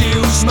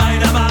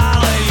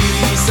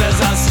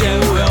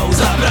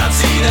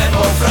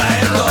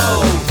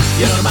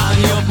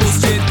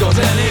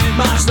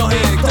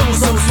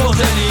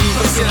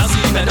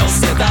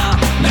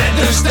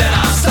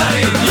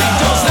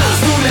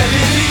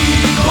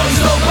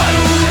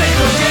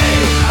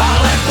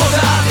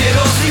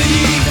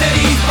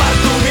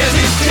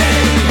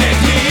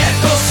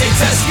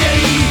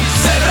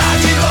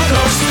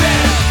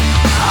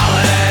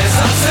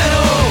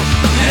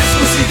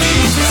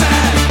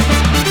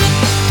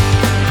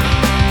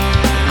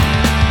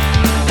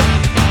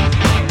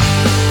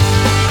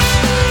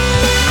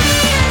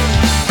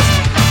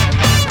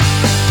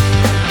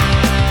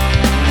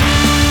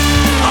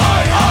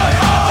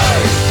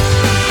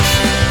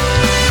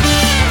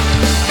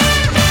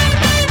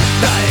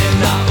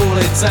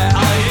se,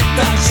 ale i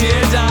tak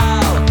žije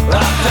dál.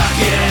 A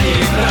taky není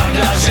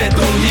pravda, že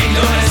tu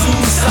nikdo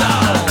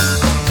nezůstal.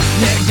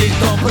 Někdy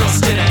to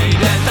prostě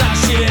nejde, tak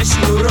žiješ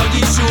u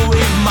rodičů,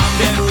 i v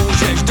mambě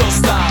můžeš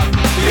dostat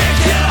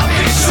pěkně na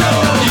piču.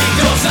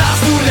 Nikdo z nás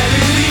tu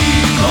nevydlí,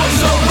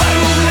 možno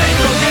baru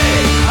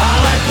nejdoděj,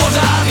 ale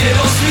pořád je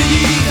dost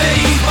lidí,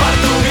 který v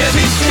partu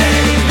věřit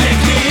chtěj.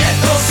 Někdy je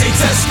to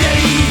sice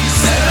skvělý,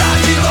 se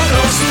vrátit to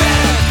roste,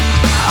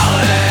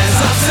 ale ne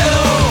za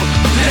celou,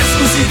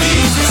 neskusit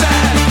jít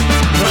před.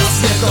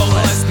 Prostě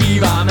tohle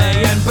zpíváme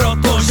jen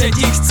proto, že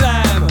ti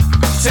chcem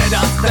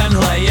předat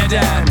tenhle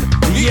jeden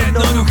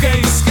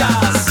jednoduchý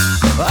vzkaz.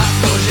 A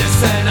to, že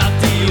se na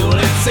té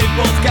ulici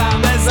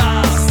potkáme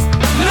zas,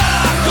 na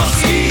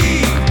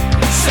Náchodský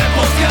se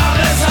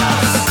potkáme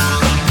zas.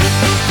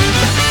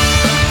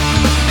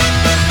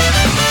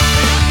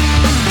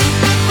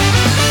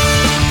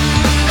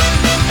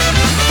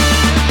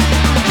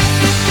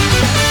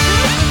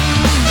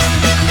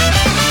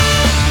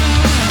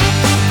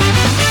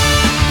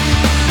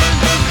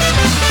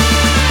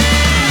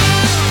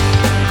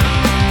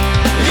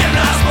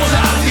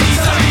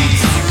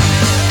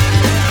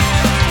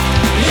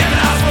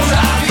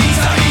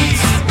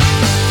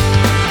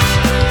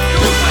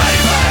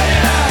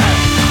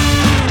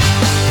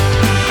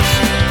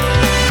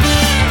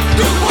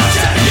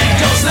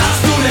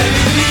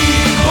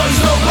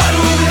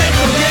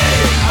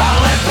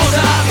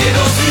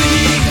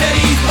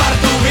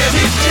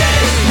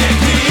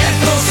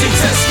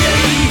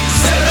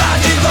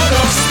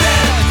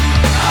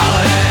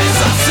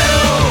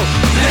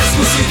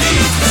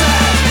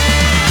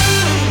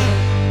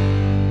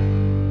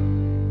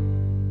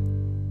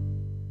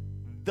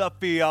 The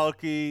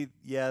Fialki,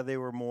 yeah, they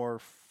were more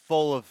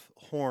full of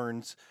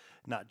horns,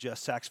 not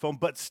just saxophone,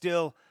 but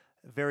still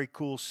very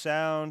cool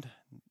sound.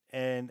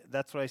 And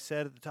that's what I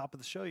said at the top of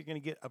the show. You're going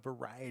to get a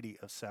variety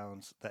of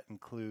sounds that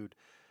include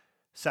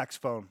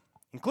saxophone,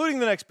 including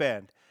the next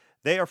band.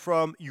 They are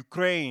from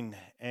Ukraine,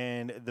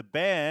 and the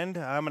band,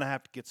 I'm going to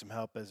have to get some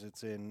help as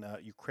it's in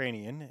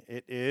Ukrainian.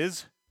 It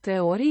is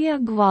Teoria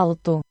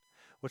gvaltu.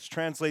 which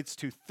translates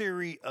to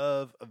Theory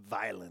of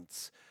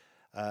Violence.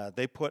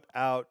 They put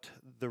out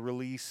the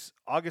release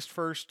August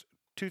 1st,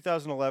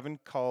 2011,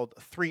 called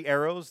Three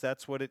Arrows.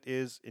 That's what it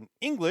is in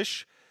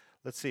English.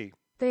 Let's see.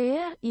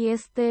 T-E-S-T-R-E-L-I.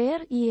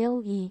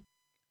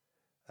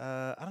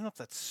 I don't know if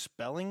that's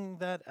spelling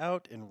that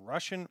out in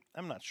Russian.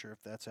 I'm not sure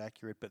if that's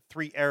accurate, but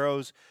Three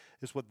Arrows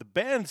is what the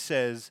band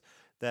says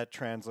that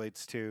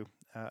translates to.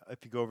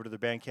 If you go over to their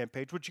Bandcamp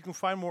page, which you can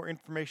find more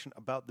information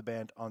about the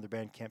band on their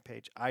Bandcamp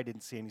page. I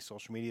didn't see any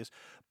social medias,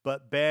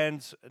 but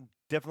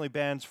definitely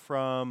bands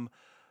from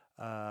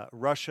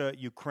Russia,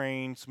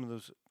 Ukraine, some of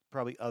those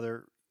probably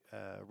other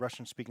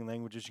Russian-speaking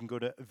languages. You can go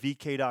to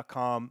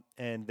vk.com,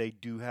 and they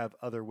do have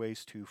other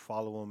ways to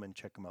follow them and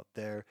check them out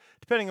there.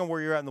 Depending on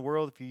where you're at in the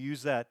world, if you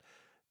use that,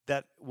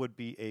 that would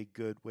be a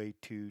good way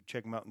to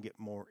check them out and get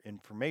more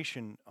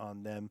information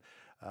on them.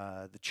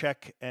 The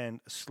Czech and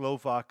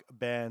Slovak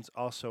bands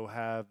also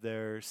have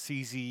their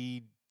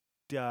CZ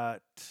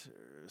dot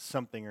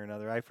something or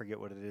another. I forget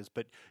what it is,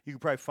 but you can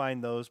probably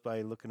find those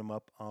by looking them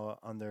up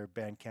on their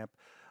Bandcamp.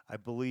 I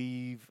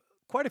believe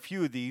quite a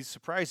few of these,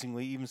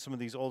 surprisingly, even some of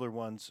these older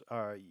ones,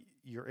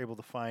 you're able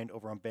to find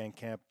over on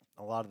Bandcamp.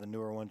 A lot of the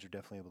newer ones you're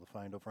definitely able to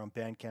find over on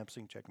Bandcamp, so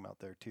you can check them out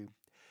there too.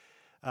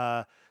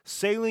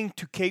 Sailing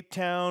to Cape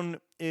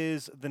Town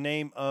is the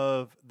name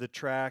of the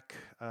track.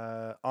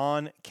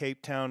 On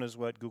Cape Town is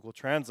what Google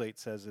Translate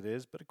says it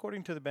is, but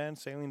according to the band,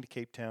 Sailing to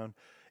Cape Town,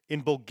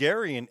 in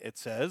Bulgarian it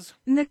says...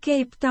 Na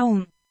Cape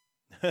Town.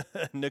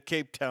 Na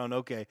Cape Town,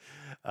 okay.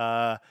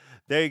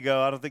 There you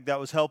go. I don't think that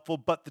was helpful,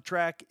 but the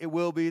track, it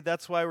will be.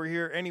 That's why we're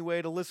here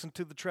anyway, to listen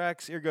to the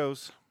tracks. Here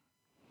goes.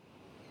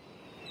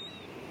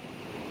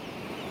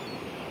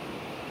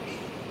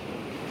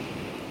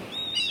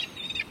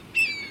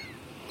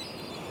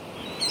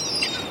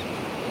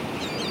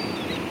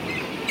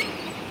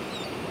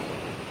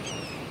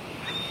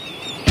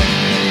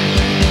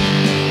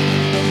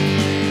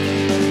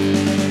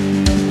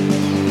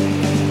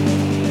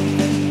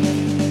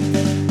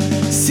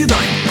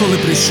 Сідай, коли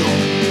прийшов,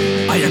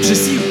 а як же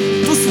сів,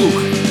 то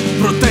слухай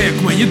про те,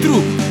 як мені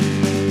друг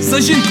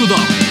за жінку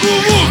дав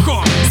у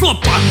вухо з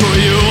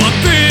лопатою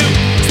отим.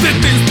 З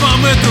дитинства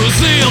ми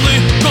дружили,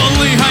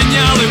 коли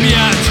ганяли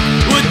м'яч,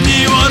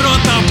 одні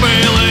ворота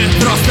били.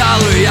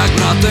 Зростали, як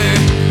брати,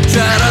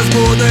 через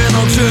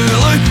будинок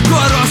жили,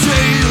 хороше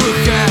і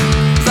лихе,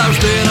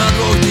 завжди на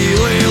двох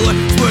ділили.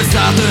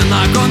 Списати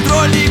на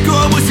контролі,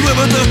 комусь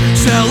вибити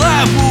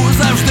щелепу,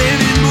 завжди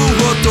він був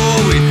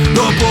готовий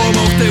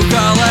допомогти в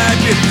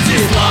халепі. Зі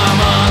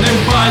зламаним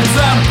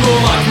пальцем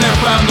кулак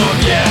непевно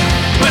б'є,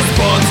 без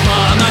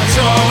боцмана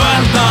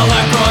човен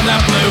далеко не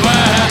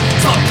пливе.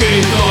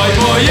 Слабкий той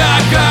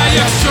вояка,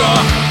 якщо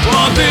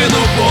один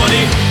у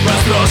полі,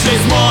 без грошей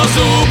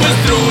зможу, без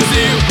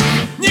друзів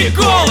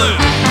ніколи.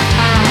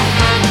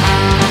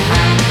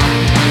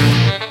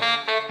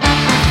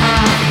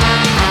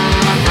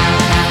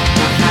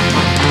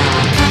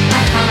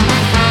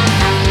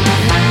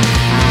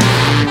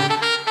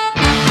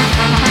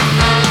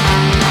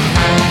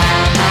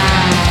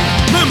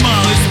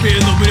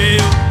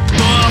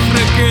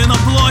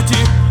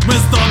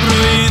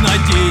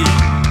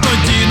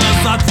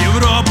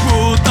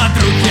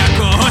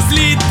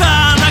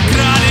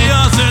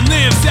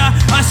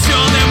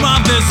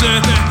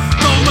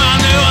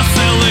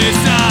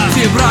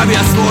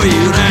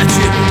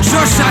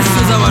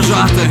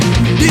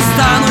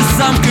 Дістанусь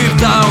сам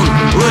Кейптаун,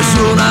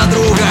 лишу на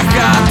друга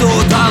хату.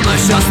 Там на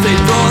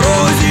щастить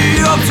дорозі,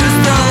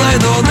 обчистили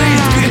до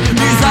нитки.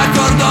 Мій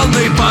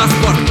закордонний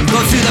паспорт, то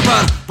всі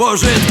тепер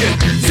пожитки.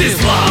 Зі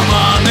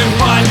зламаним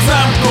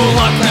пальцем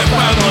кулак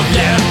непевно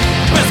б'є.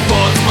 Без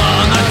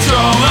боцмана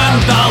човен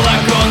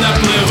далеко не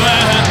пливе.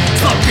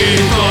 Слабкий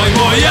той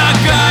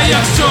вояка,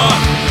 якщо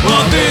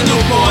один у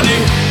полі.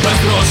 Без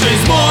грошей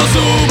з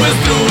мозу, без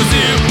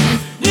друзів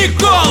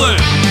ніколи.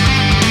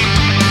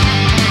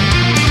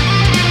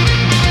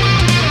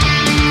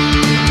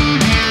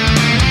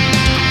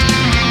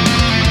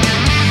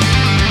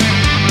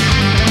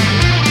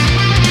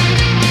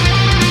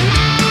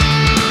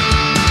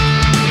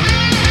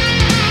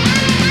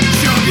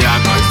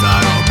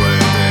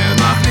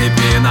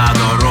 На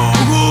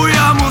дорогу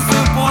я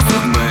мусив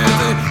посуд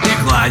мити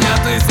і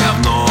кланятися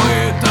в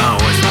ноги. Та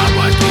ось на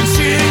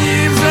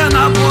батьківщині вже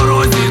на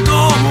порозі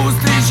дому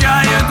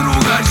зустрічає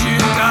друга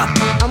жінка.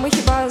 А ми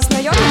хіба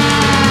знайомі?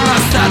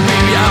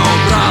 Настерпів я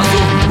образу,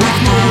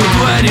 гукнув у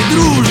двері: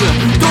 друже,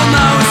 то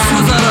на ось цю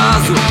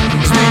заразу.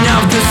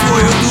 Зміняв ти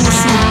свою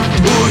душу,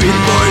 у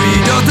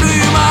відповідь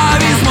отримав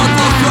із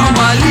мотлохом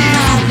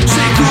валізу,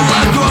 ще й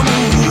кулаком у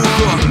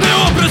вухо. Не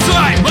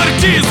ображай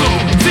маркізу!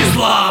 Зі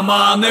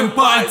зламаним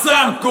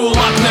пальцем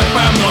кулак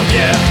непевно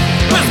б'є.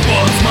 Без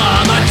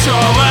боцмана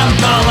човен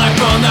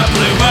далеко не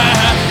пливе.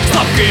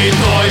 Слабкий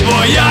той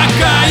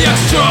вояка,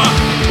 якщо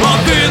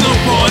один у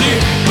полі.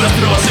 Без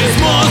грошей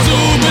з мозу,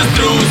 без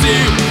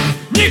друзів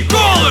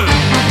ніколи.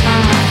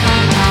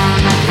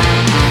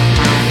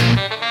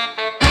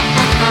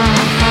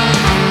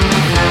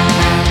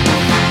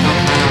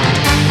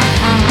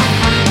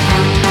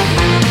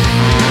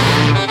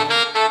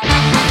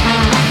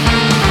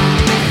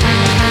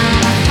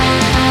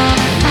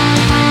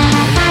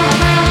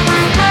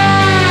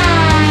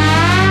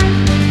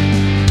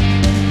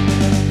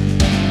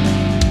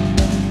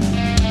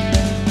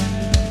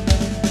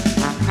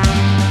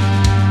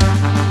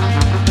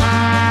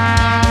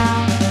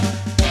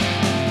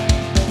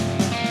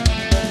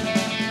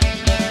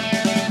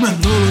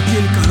 Минуло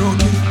кілька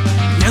років,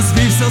 я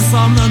звівся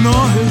сам на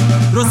ноги,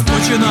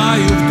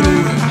 розпочинаю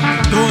вдруге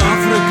до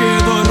Африки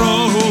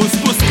дорогу.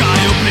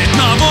 Спускаю плід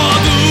на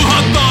воду,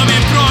 готові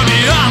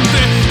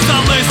провіанти.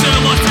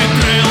 Залишилось від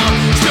крила,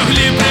 що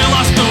гліб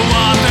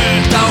прилаштувати.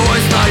 Та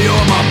ось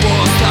знайома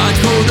постать,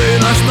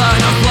 худина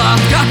штаня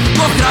кладка,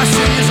 бо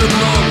краще ніж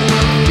одному,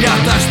 я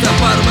теж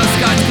тепер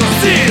безхатько.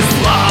 Зі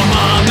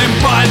зламаним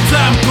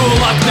пальцем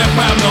кулак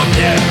непевно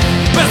б'є.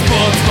 Без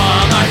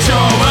боцмана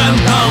човен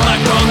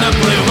далеко не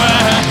пливе.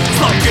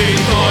 Слабкий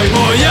той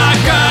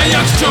вояка,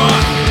 якщо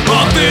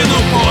один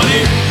у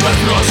полі. Без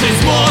грошей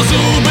з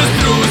мозу, без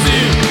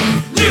друзів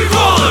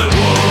ніколи.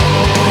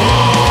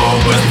 Воу,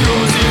 без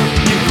друзів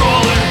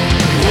ніколи.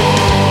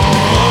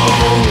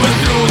 Воу, без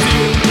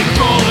друзів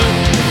ніколи.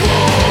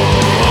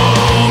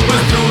 Воу,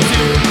 без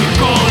друзів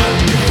ніколи.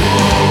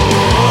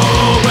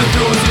 Воу, без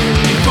друзів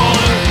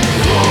ніколи.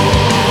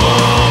 Воу,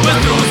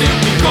 без друзів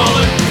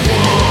ніколи.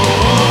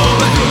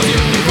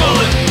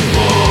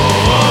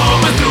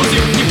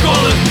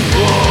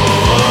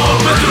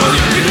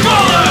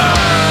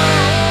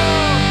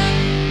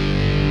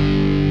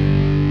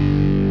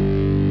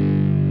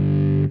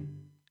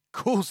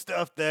 Cool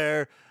stuff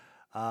there.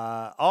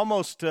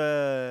 Almost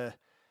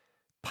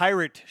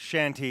pirate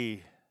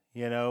shanty,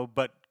 you know,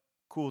 but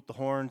cool with the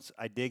horns.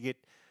 I dig it.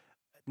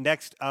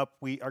 Next up,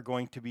 we are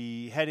going to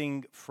be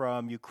heading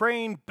from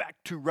Ukraine back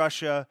to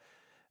Russia.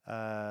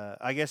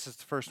 I guess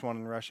it's the first one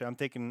in Russia. I'm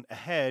thinking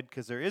ahead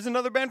because there is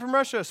another band from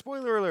Russia.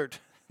 Spoiler alert.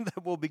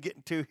 That we'll be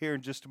getting to here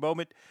in just a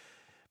moment.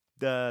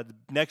 The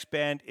next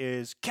band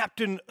is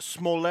Captain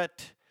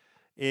Smollett.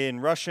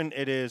 In Russian,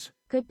 it is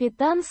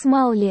Капітан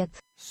Смаулет.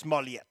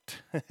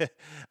 Smollett.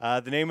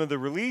 The name of the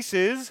release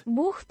is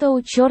Бухта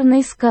у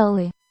чорної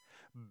скали.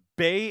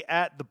 Bay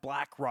at the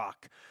Black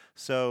Rock.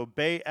 So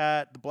Bay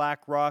at the Black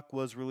Rock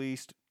was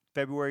released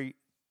February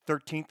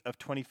 13th of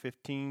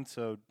 2015.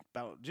 So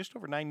about just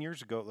over 9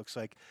 years ago, it looks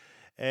like.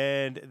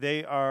 And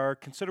they are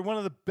considered one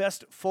of the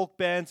best folk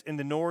bands in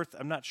the north.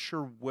 I'm not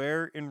sure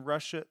where in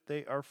Russia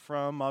they are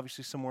from.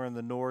 Obviously somewhere in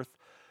the north.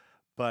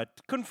 But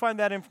couldn't find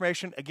that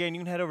information. Again,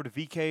 you can head over to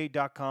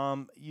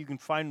vk.com. You can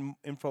find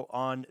info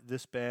on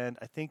this band.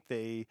 I think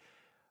they,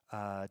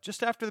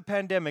 just after the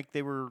pandemic,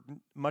 they were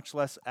much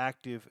less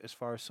active as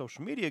far as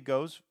social media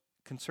goes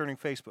concerning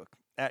Facebook.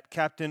 At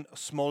Captain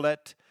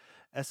Smollett,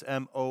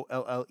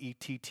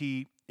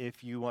 Smollett,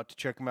 if you want to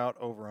check them out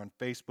over on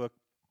Facebook.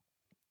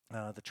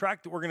 The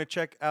track that we're going to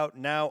check out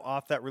now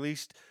off that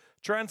release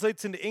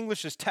translates into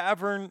English as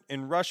Tavern.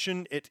 In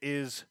Russian, it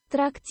is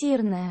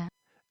Трактирная.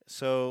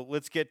 So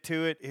let's get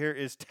to it. Here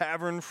is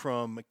Tavern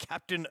from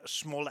Captain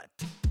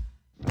Smollett.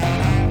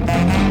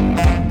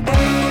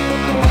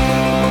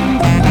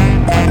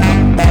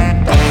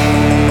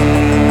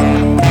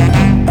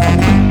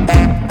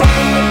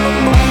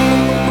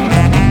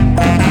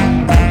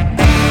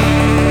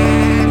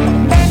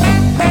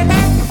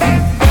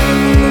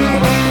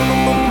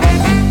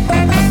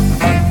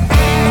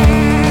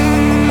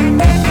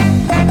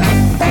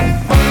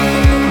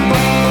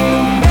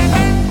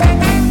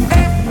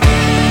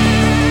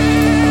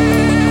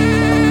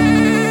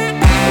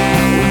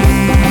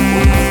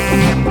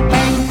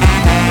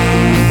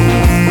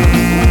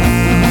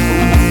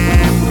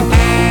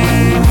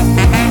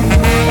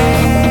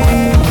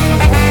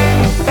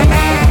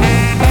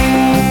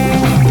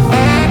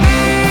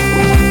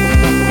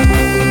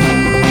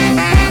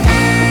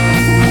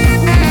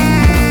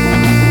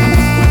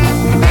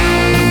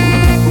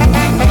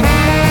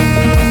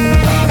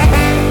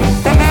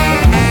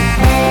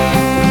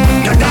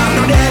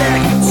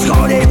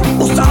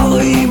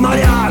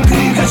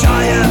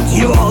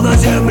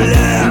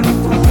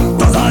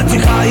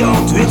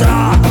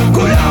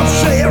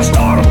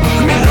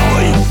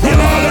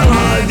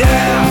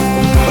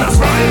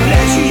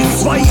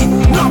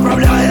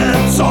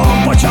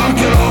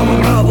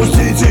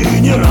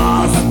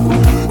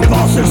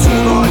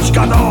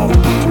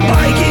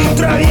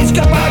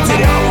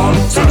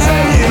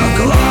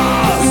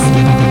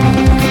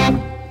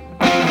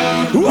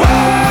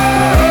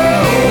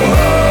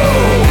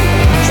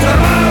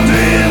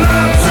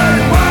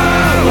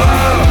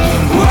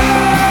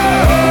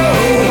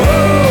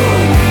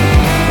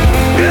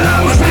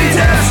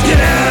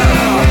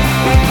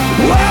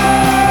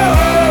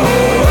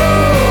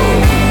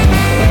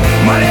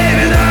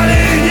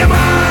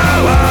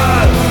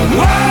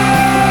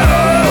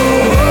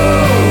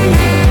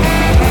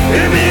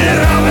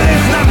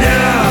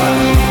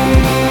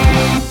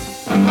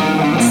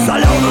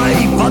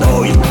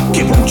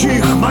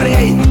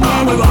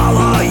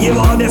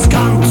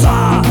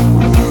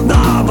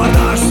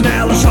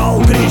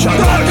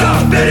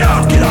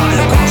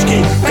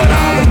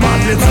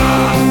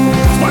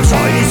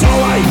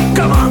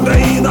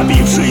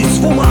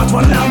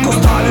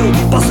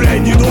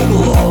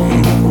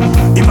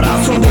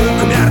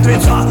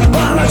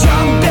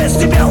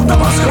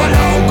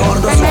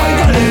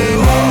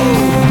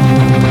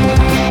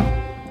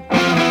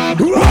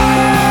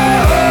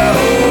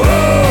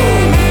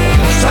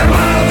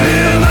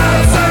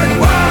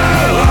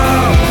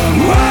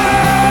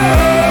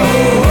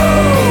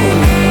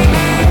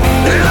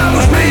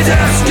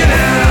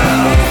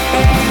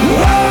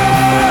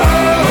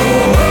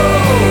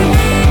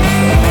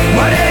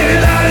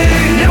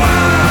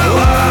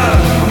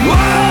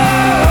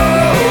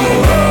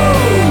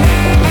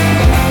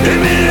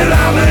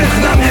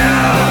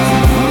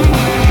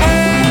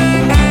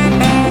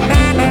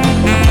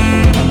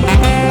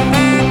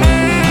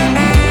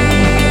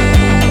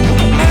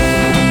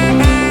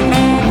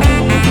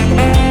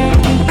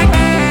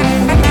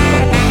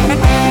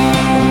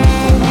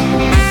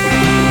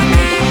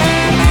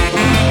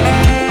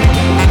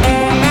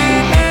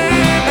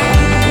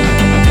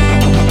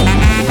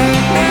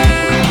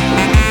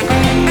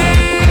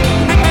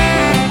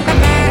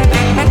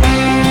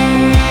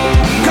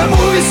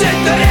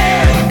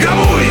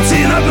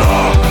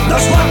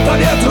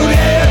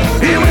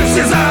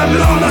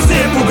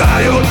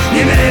 пугают.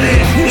 Не мели,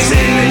 ни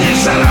сильны, ни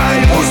жара,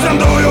 и пусть там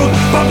дуют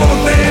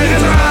попутные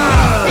ветра.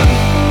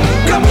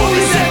 Кому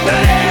висеть на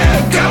рее,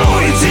 кому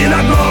идти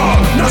на дно,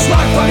 наш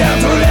флаг по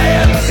ветру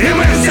леет, и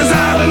мы все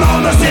залы, но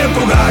нас не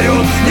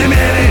пугают. Не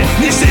мели,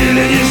 ни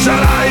сильны, ни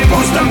жара, и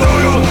пусть там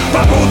дуют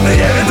попутные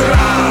ветра.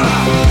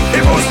 И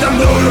пусть там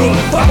дуют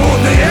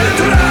попутные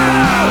ветра.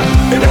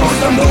 И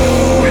пусть там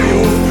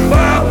дуют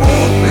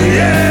попутные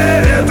ветра.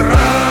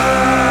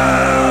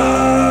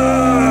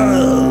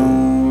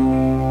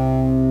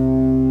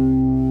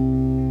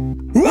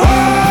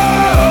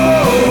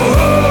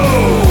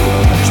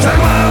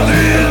 Штормал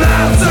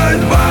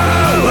 12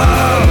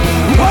 баллов.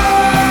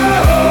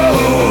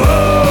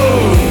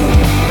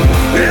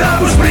 И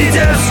там уж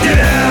притяжки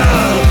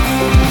лет.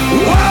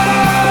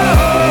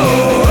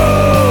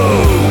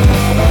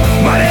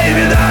 Морей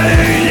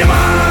видали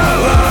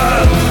немало.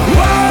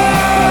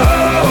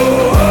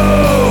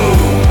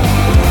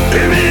 И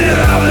в мире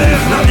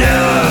равных нам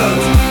нет.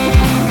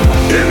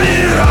 И в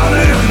мире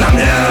равных нам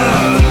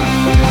нет.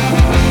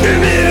 И в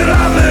мире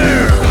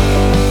равных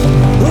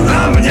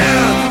нам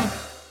нет.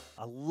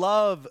 I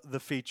love the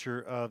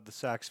feature of the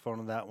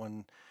saxophone in that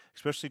one,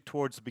 especially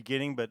towards the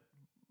beginning, but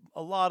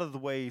a lot of the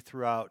way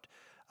throughout,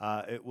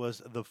 it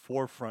was the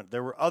forefront.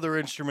 There were other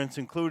instruments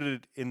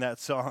included in that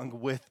song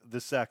with the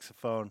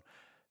saxophone.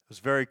 It was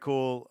very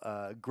cool.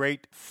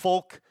 Great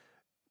folk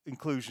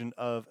inclusion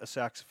of a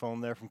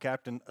saxophone there from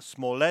Captain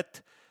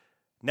Smollett.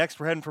 Next,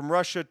 we're heading from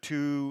Russia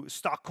to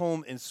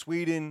Stockholm in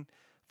Sweden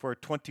for a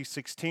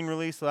 2016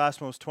 release. The last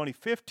one was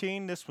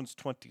 2015. This one's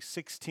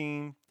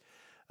 2016.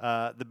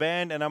 The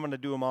band, and I'm going to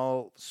do them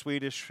all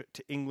Swedish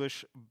to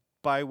English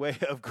by way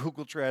of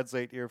Google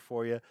Translate here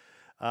for you.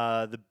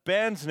 The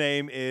band's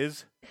name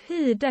is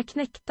Hyrda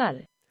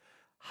knektar.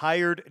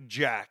 Hired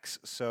Jacks.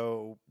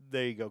 So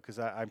there you go, because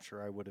I'm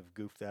sure I would have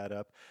goofed that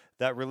up.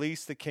 That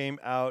release that came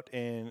out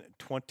in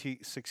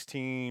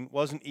 2016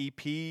 was an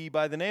EP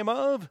by the name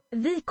of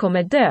Vi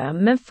kommer dö,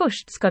 men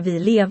först ska vi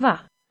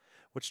leva.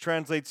 which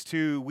translates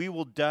to "We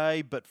will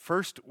die, but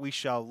first we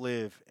shall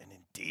live." And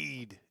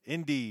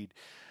indeed.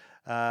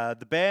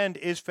 The band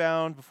is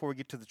found, before we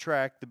get to the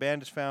track, the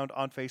band is found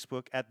on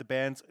Facebook at the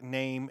band's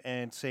name,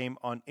 and same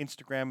on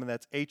Instagram, and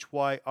that's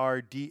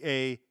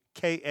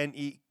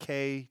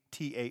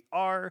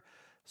HYRDAKNEKTAR.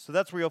 So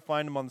that's where you'll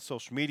find them on the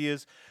social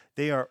medias.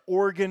 They are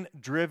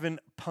organ-driven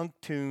punk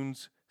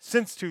tunes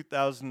since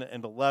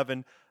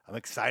 2011. I'm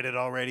excited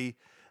already.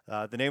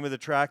 The name of the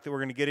track that we're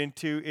going to get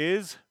into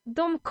is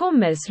De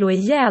kommer slå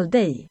ihjäl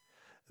dig.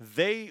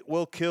 They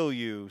Will Kill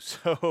You.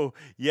 So,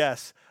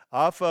 yes,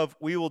 off of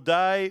We Will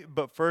Die,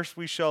 but first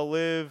we shall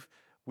live,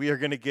 we are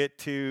going to get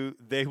to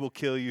They Will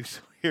Kill You.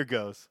 So here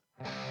goes.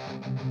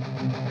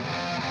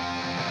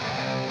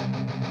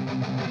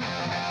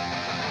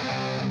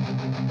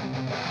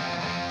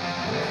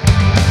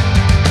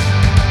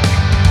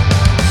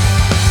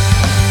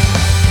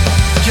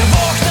 Jag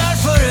vaknar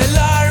före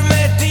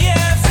larmet i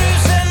en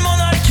frusen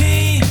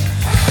monarki,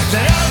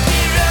 där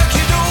alltid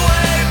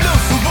rökridåer,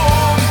 bluff och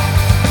båg.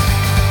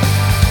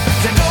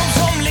 Där de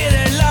som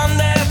leder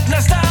landet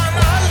nästan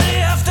aldrig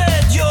haft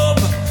ett jobb,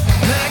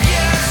 men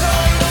agerar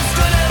som de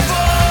skulle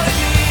vara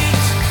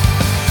elit.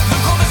 De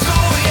kommer slå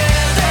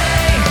ihjäl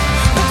dig,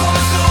 de kommer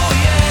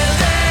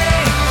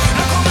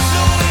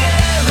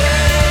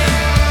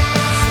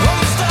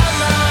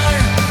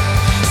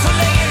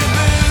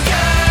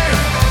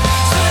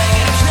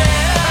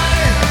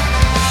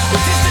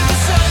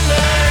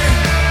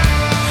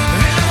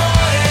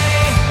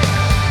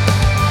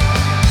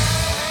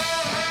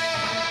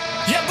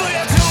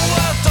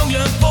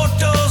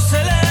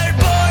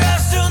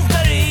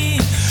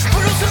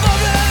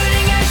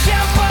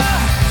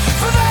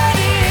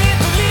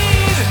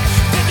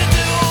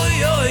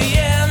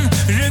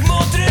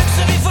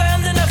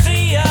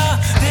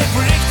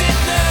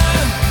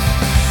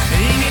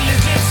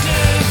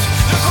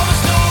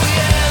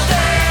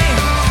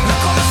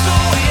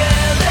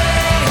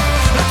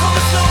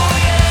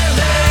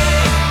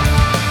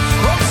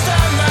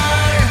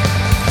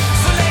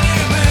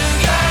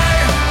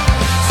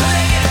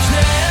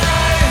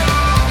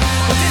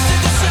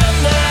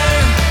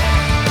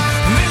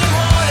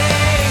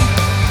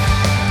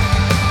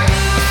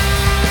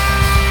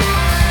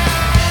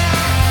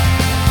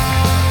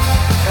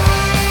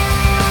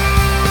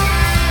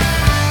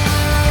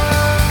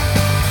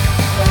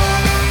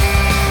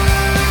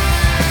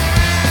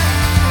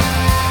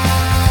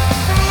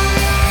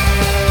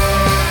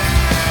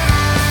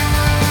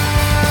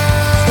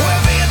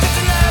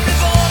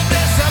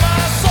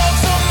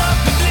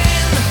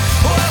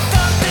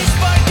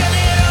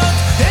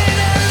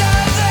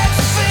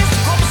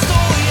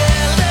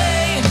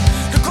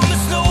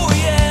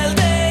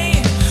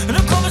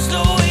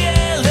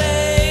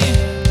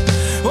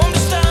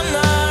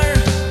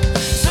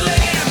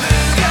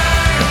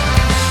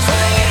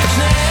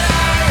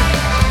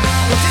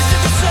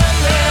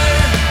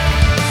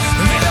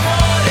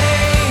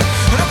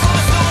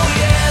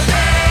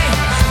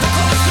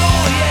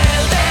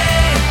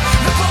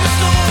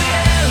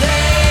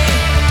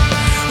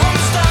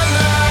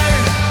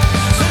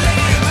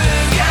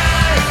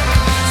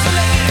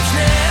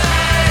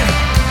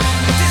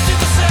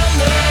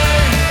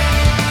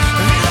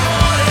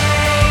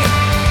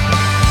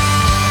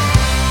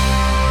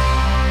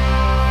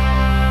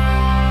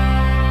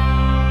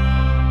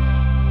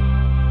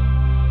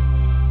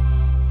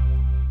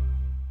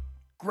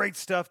great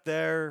stuff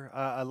there.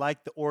 I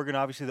like the organ.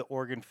 Obviously, the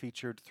organ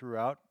featured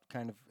throughout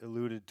kind of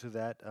alluded to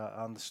that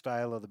on the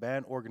style of the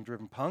band,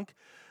 organ-driven punk.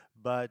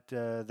 But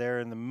there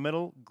in the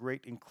middle,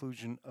 great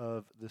inclusion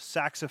of the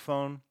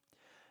saxophone.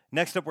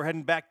 Next up, we're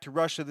heading back to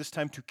Russia, this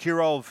time to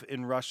Kirov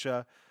in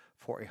Russia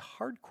for a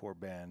hardcore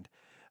band.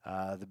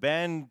 The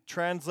band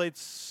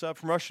translates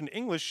from Russian to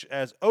English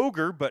as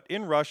ogre, but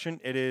in Russian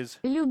it is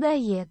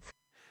Людоед.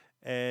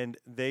 And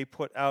they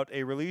put out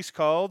a release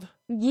called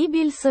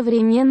Гибель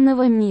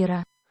современного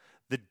мира.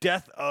 The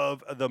Death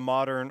of the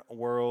Modern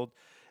World.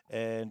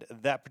 And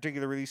that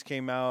particular release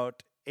came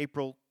out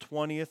April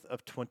 20th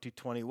of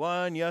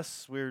 2021.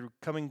 Yes, we're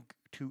coming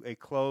to a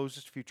close.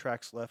 Just a few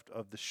tracks left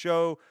of the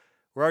show.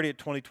 We're already at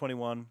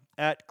 2021.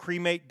 At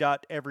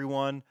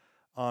cremate.everyone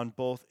on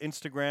both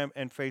Instagram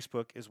and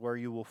Facebook is where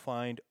you will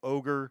find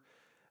Ogre.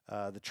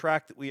 The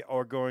track that we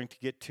are going to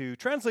get to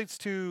translates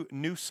to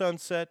New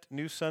Sunset.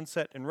 New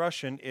Sunset in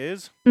Russian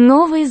is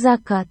Новый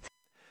закат.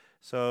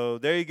 So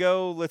there you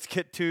go. Let's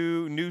get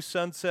to New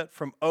Sunset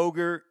from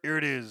Ogre. Here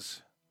it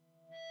is.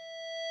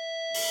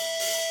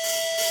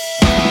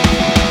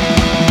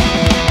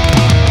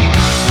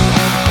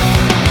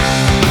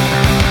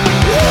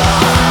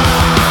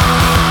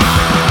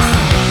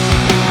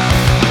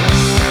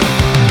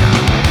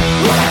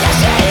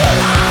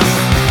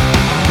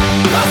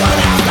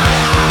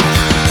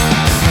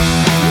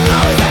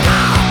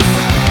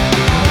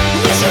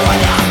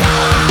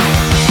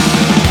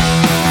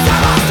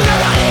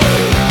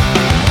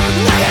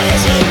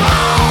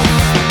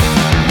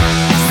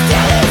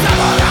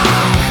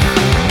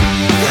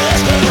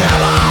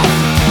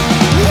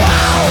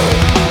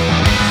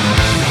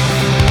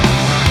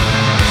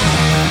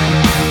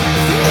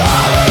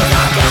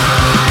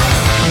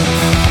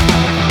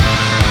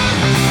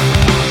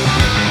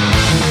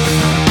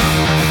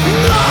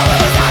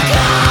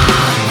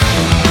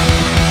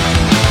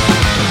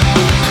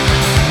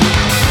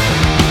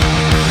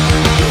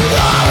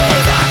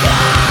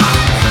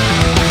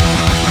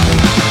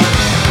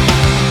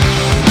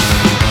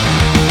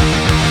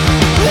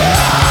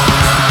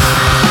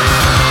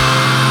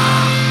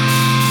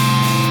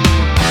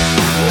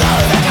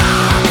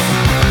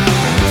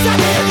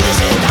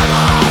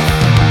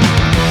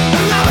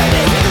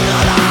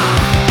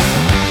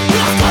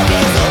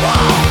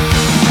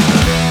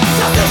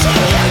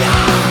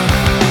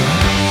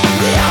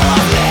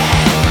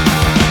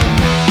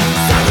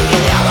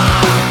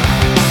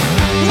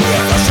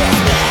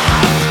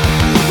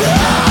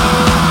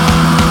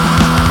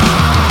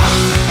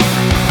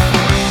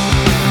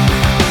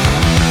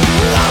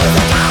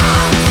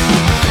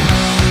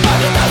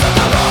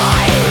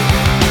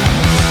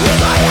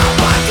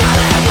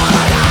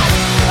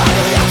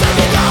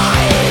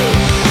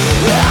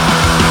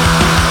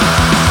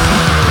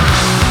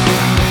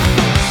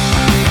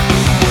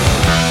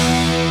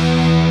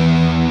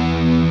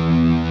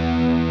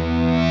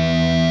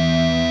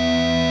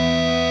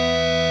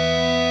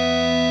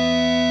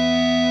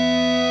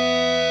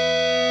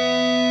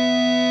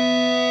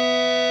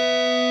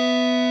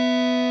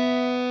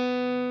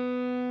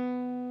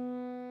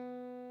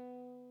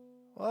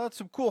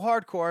 Some cool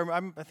hardcore.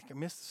 I think I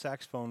missed the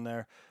saxophone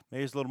there.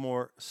 Maybe it's a little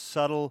more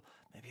subtle.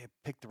 Maybe I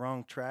picked the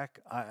wrong track.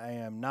 I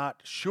am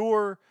not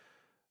sure.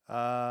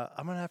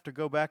 I'm going to have to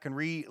go back and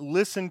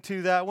re-listen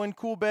to that one.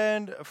 Cool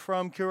band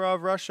from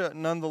Kirov, Russia,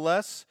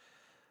 nonetheless.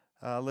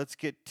 Let's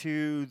get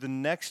to the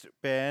next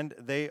band.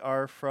 They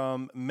are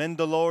from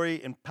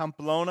Mendolori in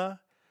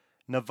Pamplona,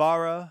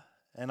 Navarra,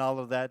 and all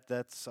of that.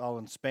 That's all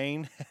in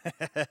Spain.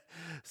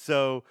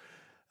 So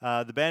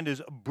the band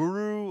is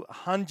Buru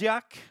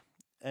Hanjak.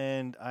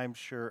 And I'm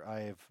sure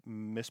I have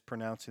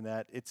mispronouncing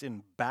that. It's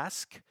in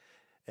Basque,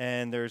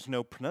 and there's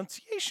no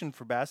pronunciation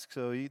for Basque,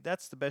 so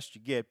that's the best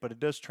you get. But it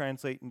does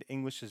translate into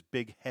English as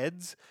Big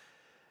Heads.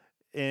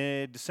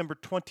 December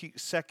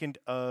 22nd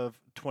of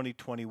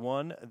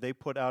 2021, they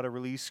put out a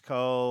release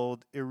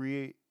called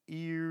Irilitatia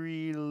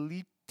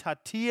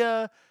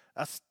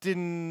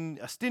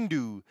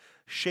Astindu.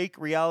 Shake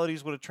Reality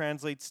is what it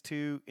translates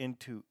to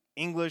into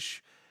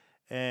English.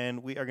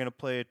 And we are going to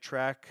play a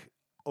track,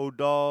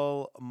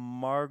 Odal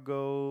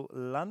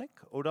Mardolanik,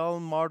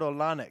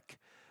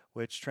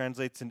 which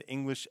translates into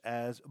English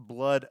as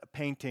Blood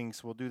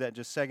Paintings. We'll do that in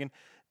just a second.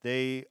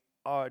 They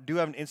do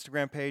have an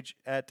Instagram page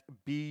at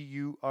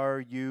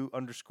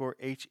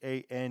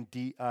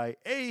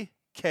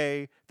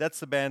BURU_HANDIAK. That's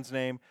the band's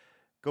name.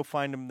 Go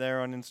find them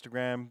there on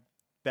Instagram.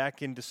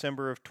 Back in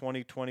December of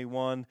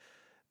 2021,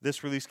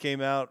 this release came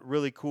out.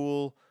 Really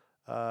cool.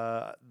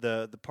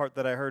 The part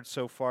that I heard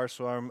so far,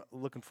 so I'm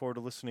looking forward to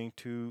listening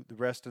to the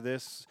rest of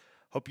this.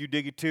 Hope you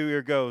dig it too.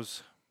 Here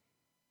goes.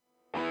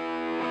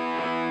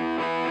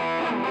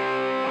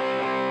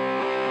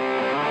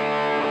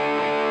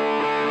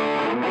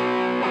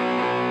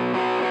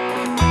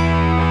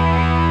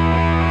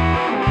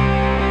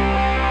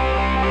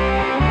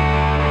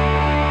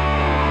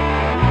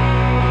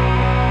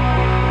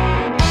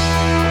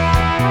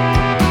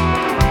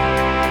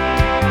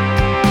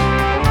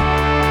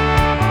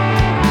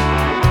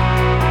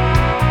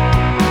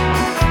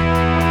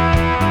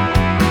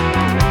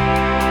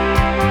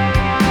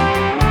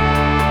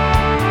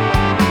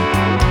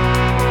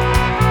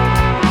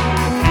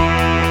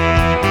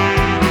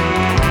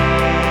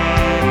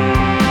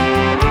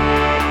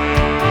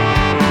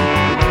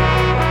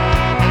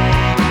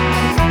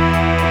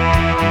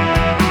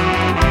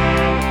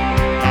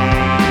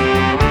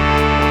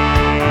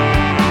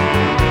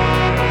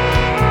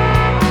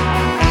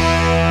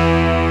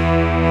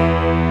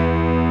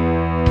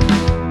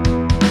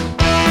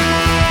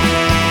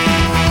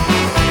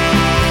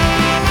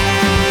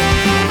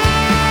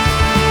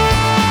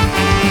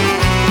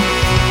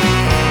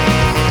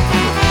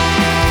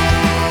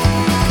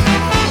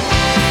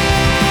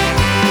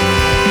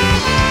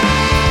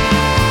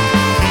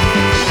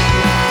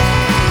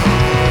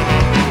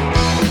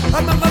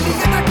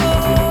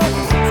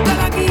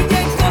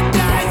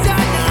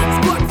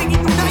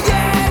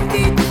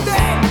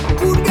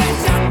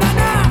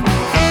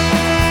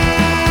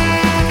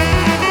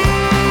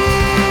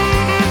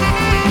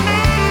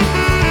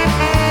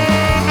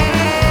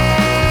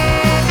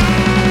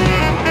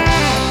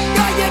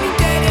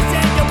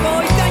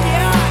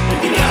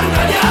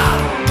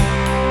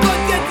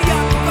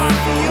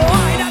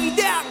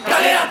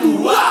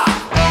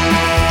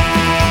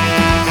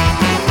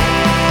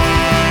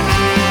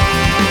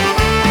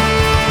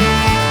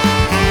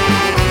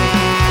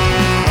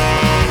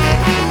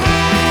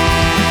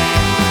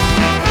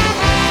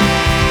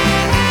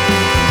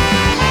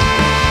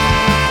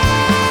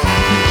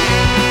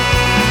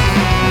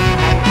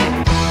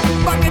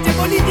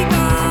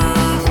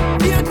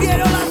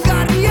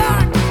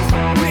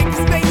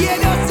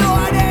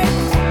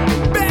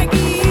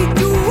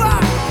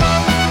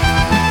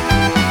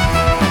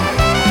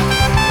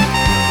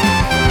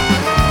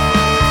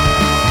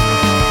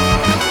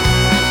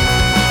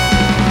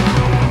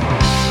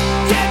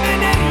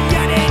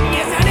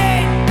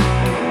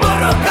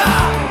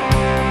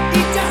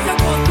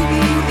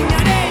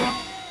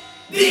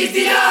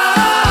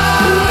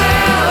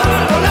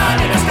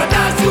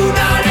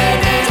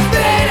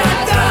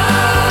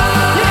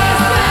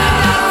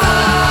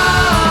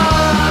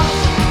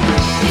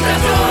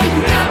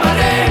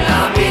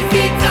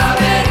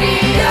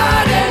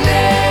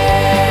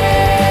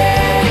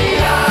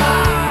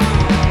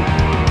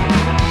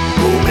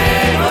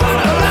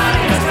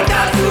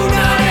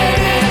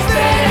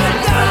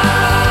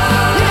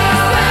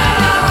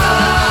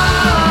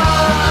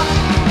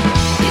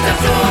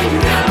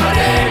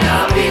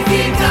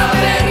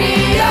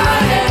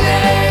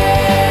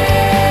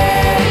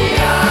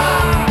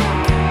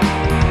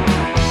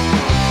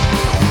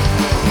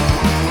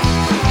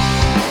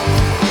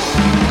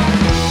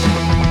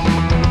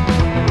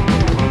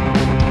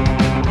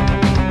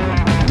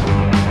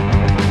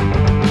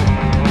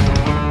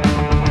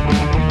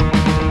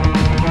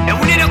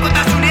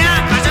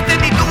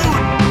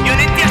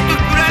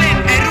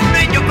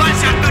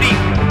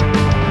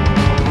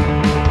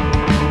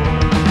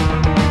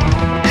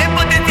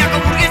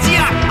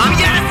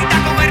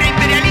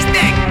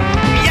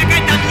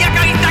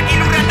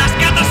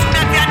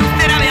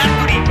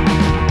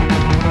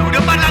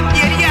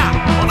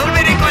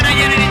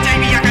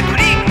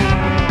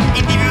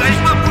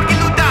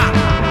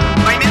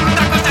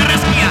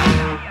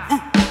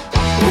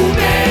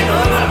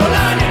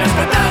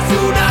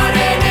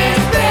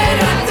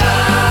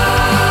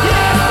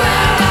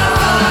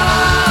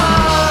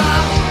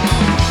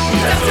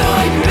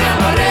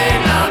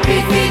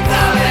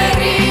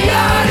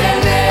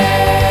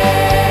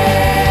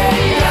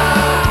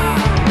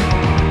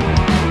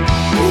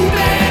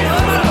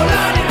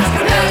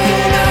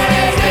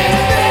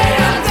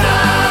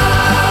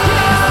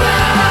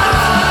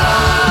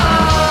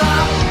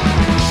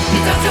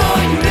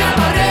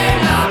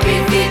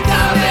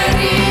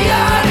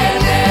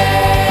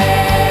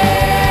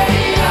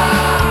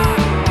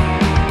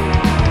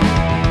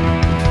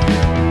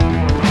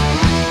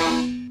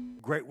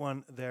 Great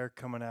one there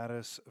coming at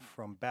us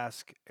from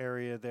Basque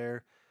area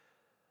there.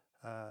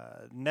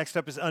 Next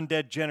up is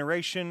Undead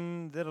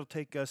Generation. That'll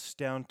take us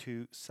down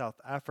to South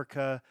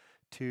Africa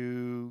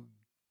to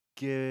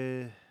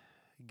Gibehara.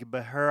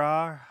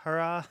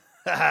 I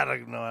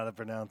don't know how to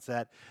pronounce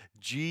that.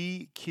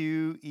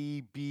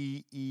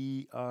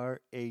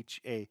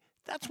 Gqeberaha.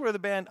 That's where the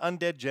band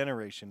Undead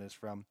Generation is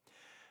from.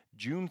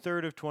 June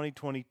 3rd of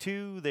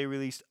 2022, they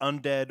released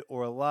Undead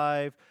or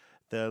Alive.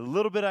 The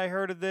little bit I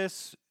heard of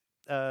this,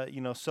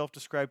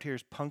 self-described here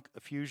as punk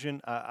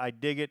fusion. I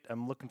dig it.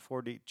 I'm looking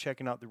forward to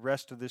checking out the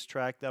rest of this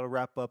track. That'll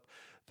wrap up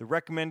the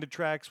recommended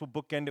tracks. We'll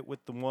bookend it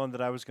with the one that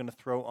I was going to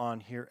throw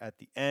on here at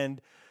the end.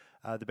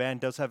 The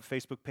band does have a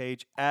Facebook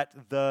page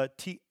at the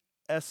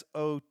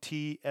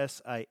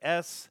TSOTSIS,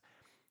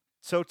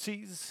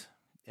 Sotsies,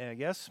 I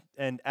guess,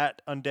 and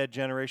at Undead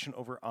Generation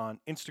over on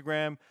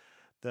Instagram.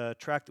 The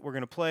track that we're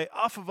going to play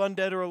off of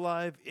Undead or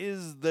Alive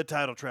is the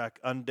title track,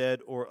 Undead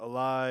or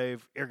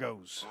Alive. Here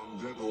goes.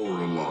 Undead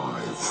or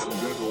alive.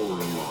 Undead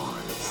or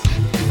alive.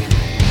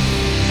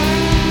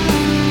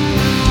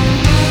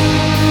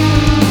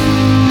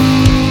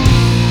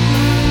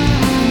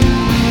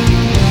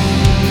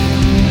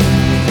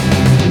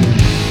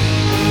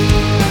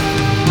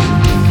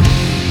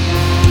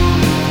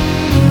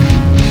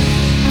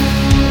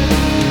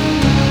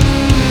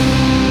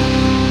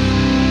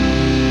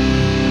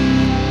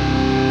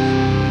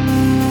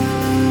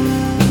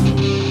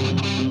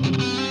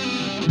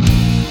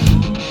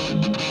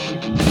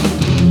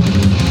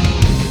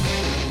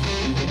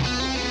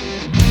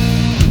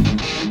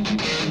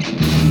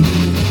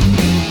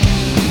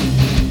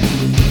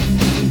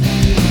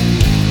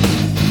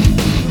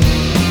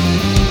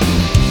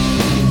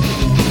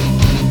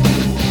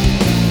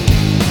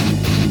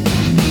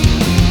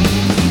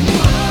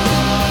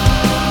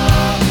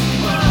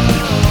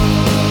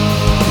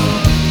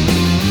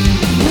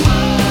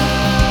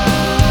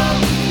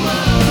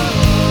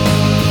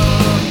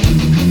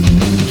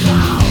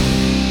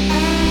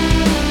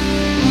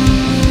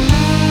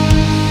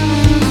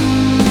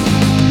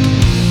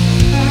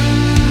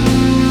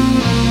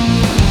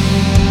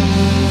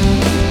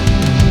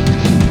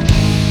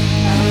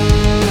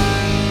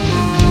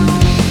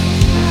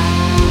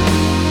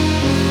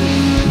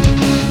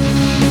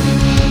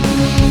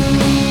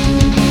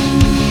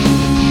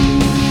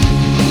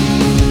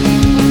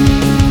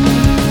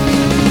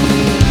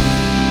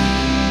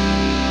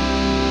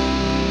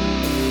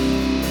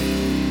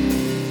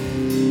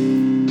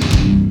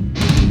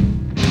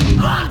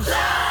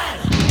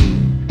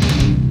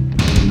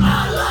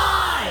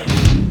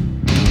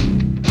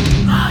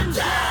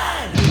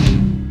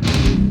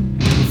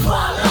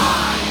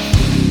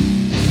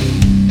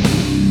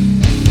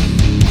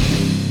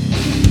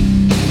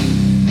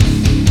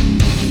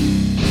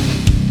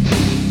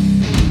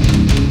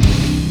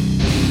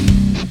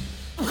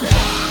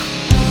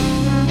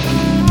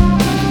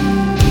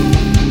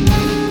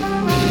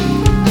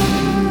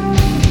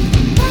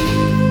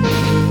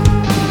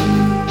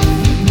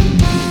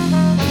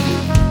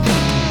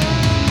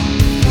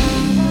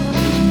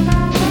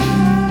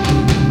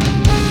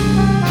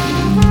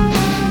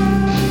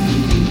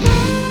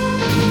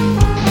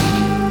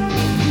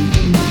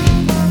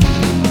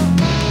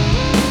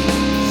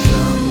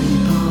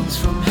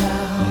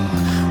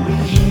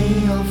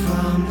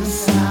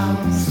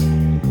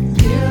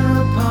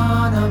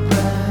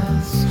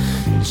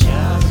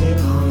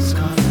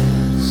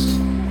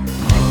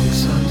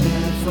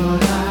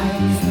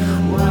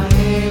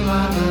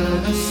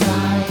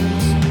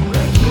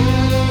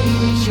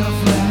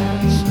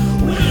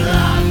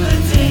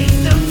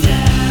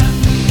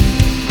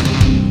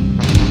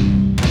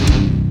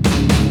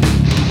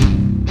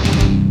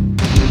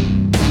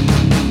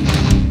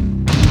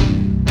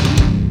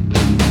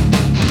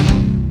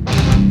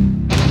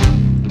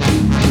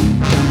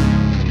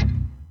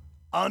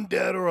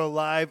 Undead or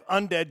Alive,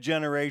 Undead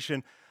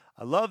Generation.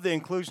 I love the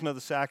inclusion of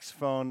the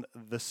saxophone.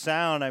 The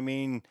sound,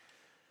 kind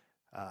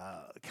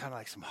of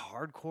like some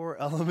hardcore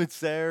elements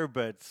there,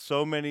 but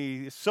so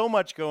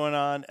much going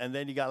on. And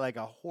then you got like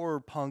a horror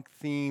punk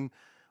theme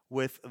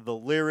with the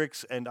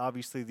lyrics and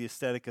obviously the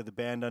aesthetic of the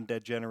band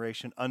Undead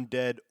Generation,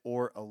 Undead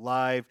or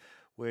Alive,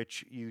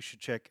 which you should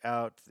check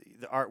out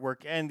the artwork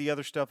and the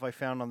other stuff I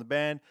found on the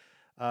band.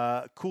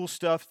 Cool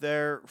stuff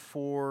there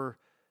for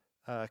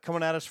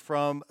coming at us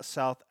from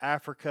South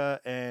Africa,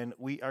 and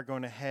we are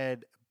going to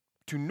head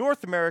to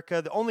North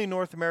America, the only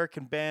North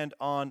American band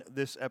on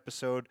this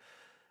episode,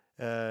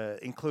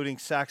 including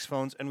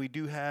saxophones, and we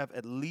do have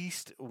at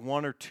least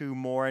one or two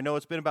more. I know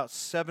it's been about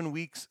 7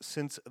 weeks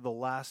since the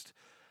last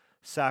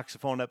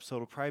saxophone episode.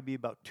 It'll probably be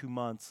about 2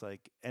 months,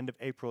 like end of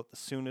April at the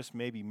soonest,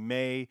 maybe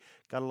May.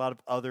 Got a lot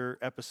of other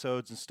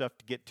episodes and stuff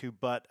to get to,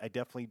 but I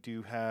definitely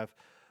do have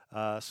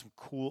some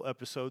cool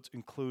episodes,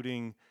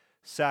 including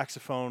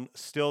saxophone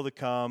still to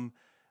come.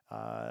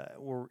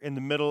 We're in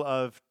the middle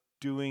of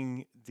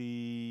doing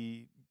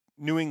the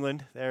New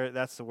England.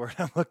 That's the word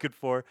I'm looking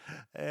for.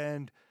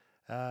 And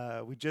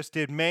we just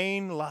did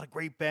Maine. A lot of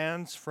great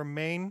bands from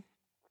Maine.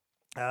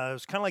 It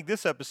was kind of like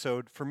this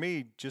episode for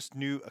me. Just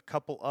knew a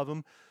couple of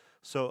them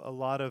So a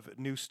lot of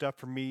new stuff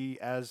for me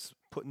as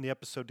putting the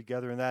episode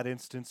together in that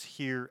instance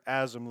here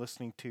as I'm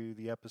listening to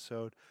the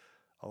episode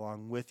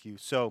along with you.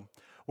 So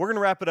we're going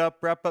to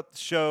wrap up the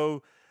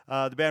show.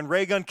 The band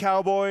Ray Gun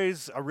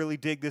Cowboys, I really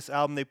dig this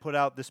album they put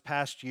out this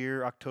past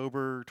year,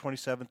 October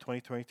 27th,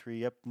 2023.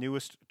 Yep,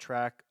 newest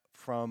track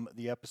from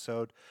the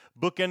episode.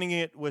 Bookending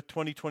it with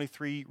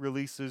 2023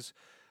 releases.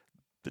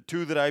 The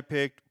two that I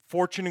picked,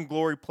 Fortune and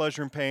Glory,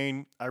 Pleasure and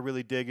Pain. I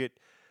really dig it.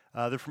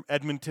 They're from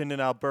Edmonton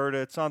in Alberta.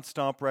 It's on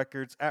Stomp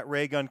Records, at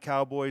Ray Gun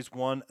Cowboys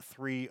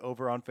 13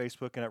 over on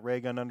Facebook, and at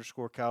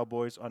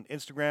Raygun_Cowboys on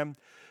Instagram.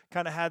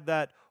 Kind of had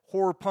that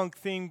horror punk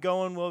theme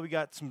going. Well, we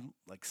got some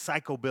like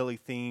psychobilly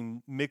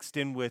theme mixed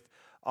in with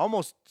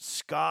almost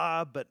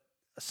ska, but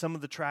some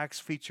of the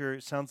tracks feature,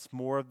 it sounds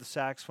more of the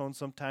saxophone.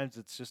 Sometimes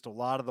it's just a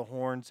lot of the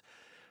horns,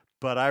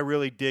 but I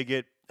really dig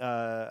it.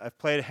 I've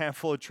played a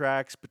handful of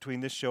tracks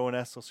between this show and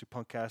SLC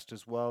Punkcast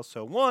as well.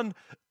 So one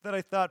that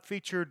I thought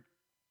featured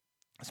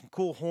some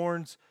cool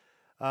horns,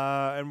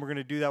 and we're going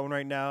to do that one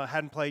right now. I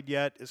hadn't played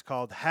yet. It's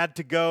called Had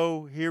to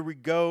Go. Here we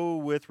go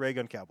with Ray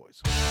Gun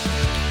Cowboys.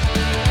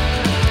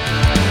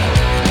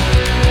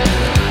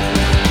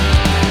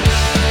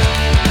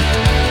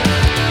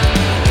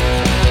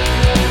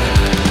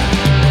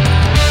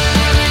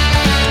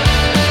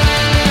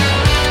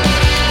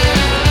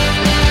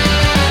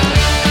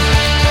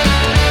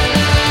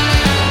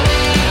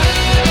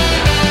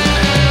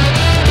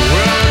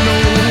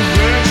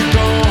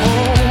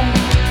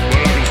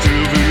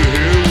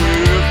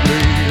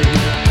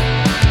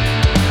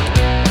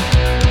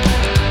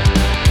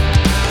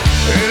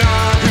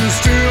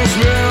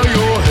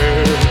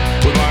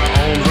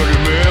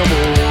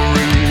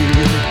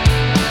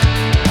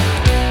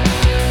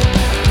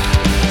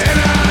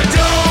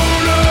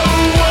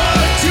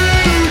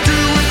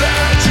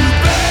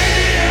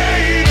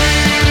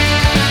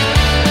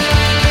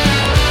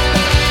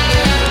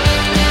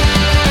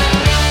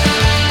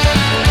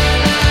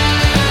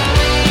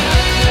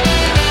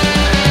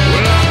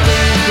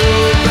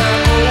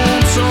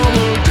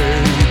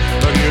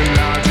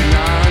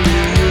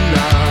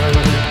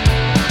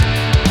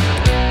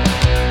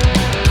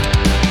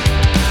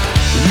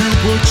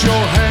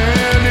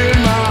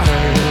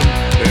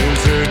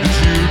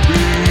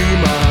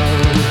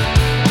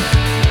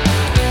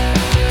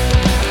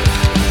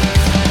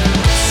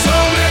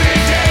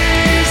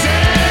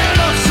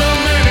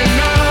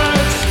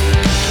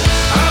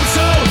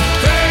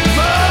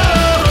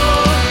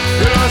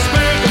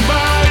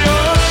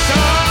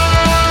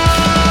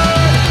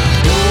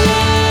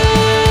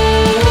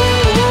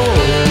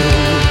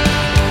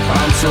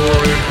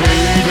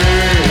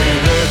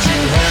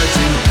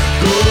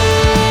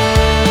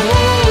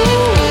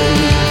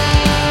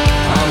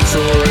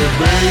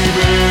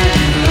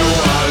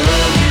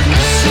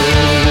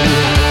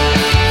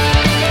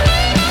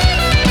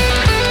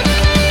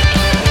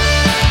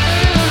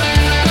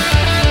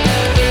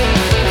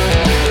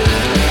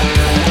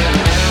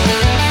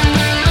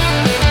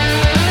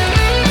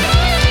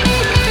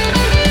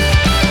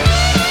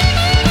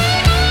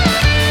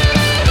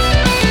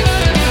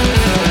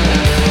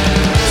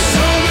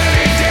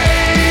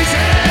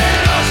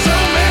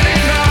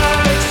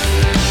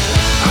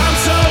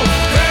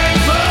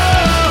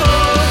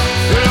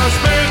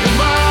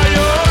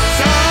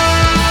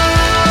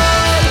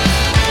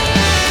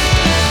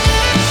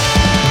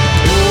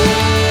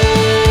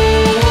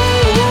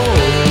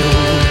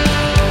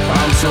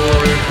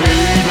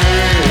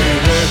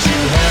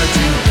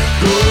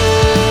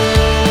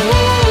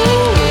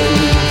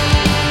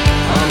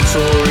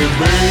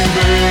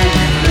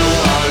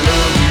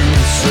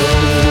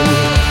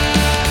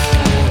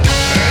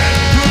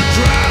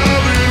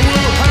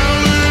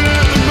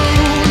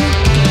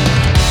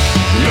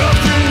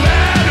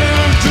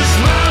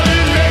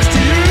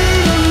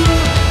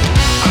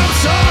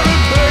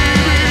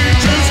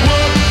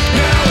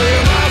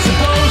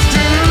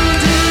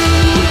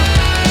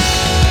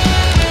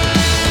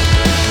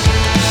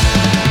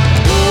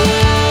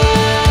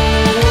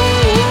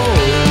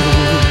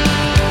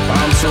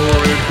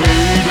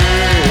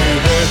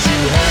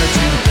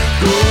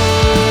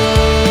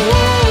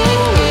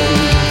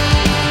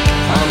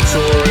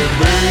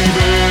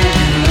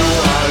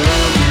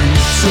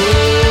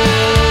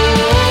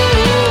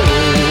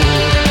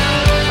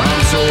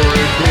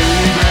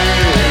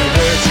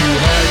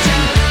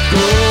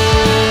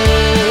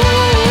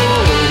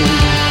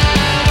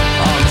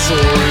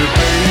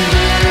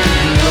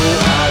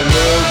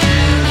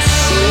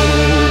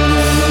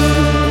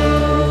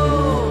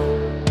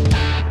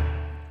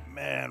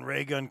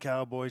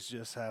 Cowboys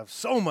just have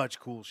so much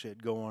cool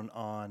shit going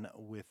on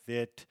with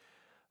it.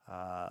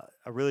 I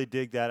really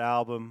dig that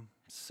album.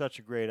 Such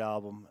a great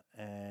album,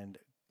 and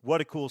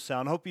what a cool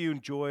sound. Hope you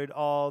enjoyed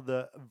all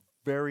the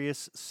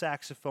various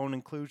saxophone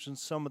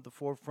inclusions, some at the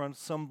forefront,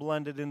 some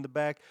blended in the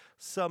back,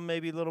 some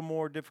maybe a little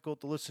more difficult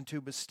to listen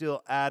to, but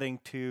still adding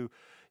to,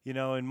 you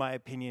know, in my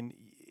opinion,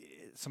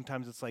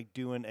 sometimes it's like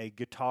doing a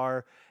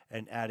guitar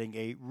and adding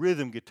a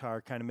rhythm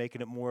guitar, kind of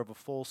making it more of a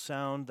full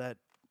sound. That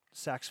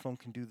saxophone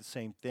can do the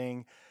same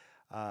thing.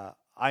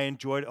 I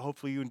enjoyed it.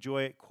 Hopefully you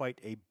enjoy it quite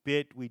a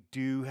bit. We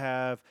do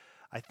have,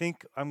 I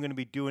think I'm going to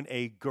be doing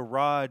a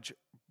garage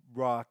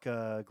rock,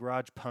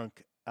 garage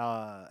punk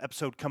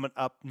episode coming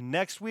up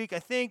next week. I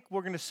think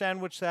we're going to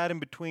sandwich that in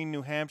between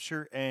New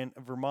Hampshire and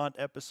Vermont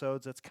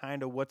episodes. That's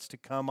kind of what's to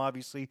come.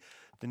 Obviously,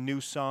 the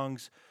new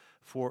songs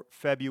for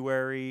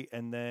February,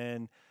 and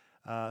then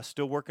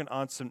still working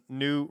on some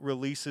new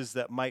releases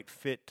that might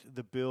fit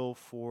the bill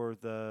for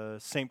the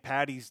St.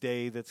 Paddy's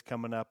Day that's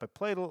coming up. I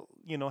played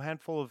a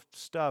handful of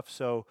stuff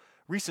so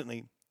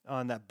recently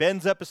on that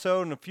Ben's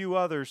episode and a few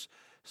others.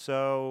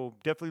 So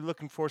definitely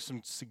looking for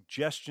some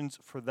suggestions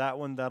for that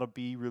one. That'll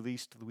be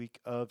released the week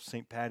of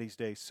St. Paddy's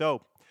Day.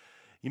 So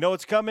you know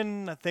what's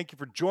coming. Thank you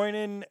for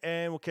joining,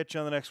 and we'll catch you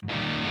on the next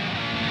one.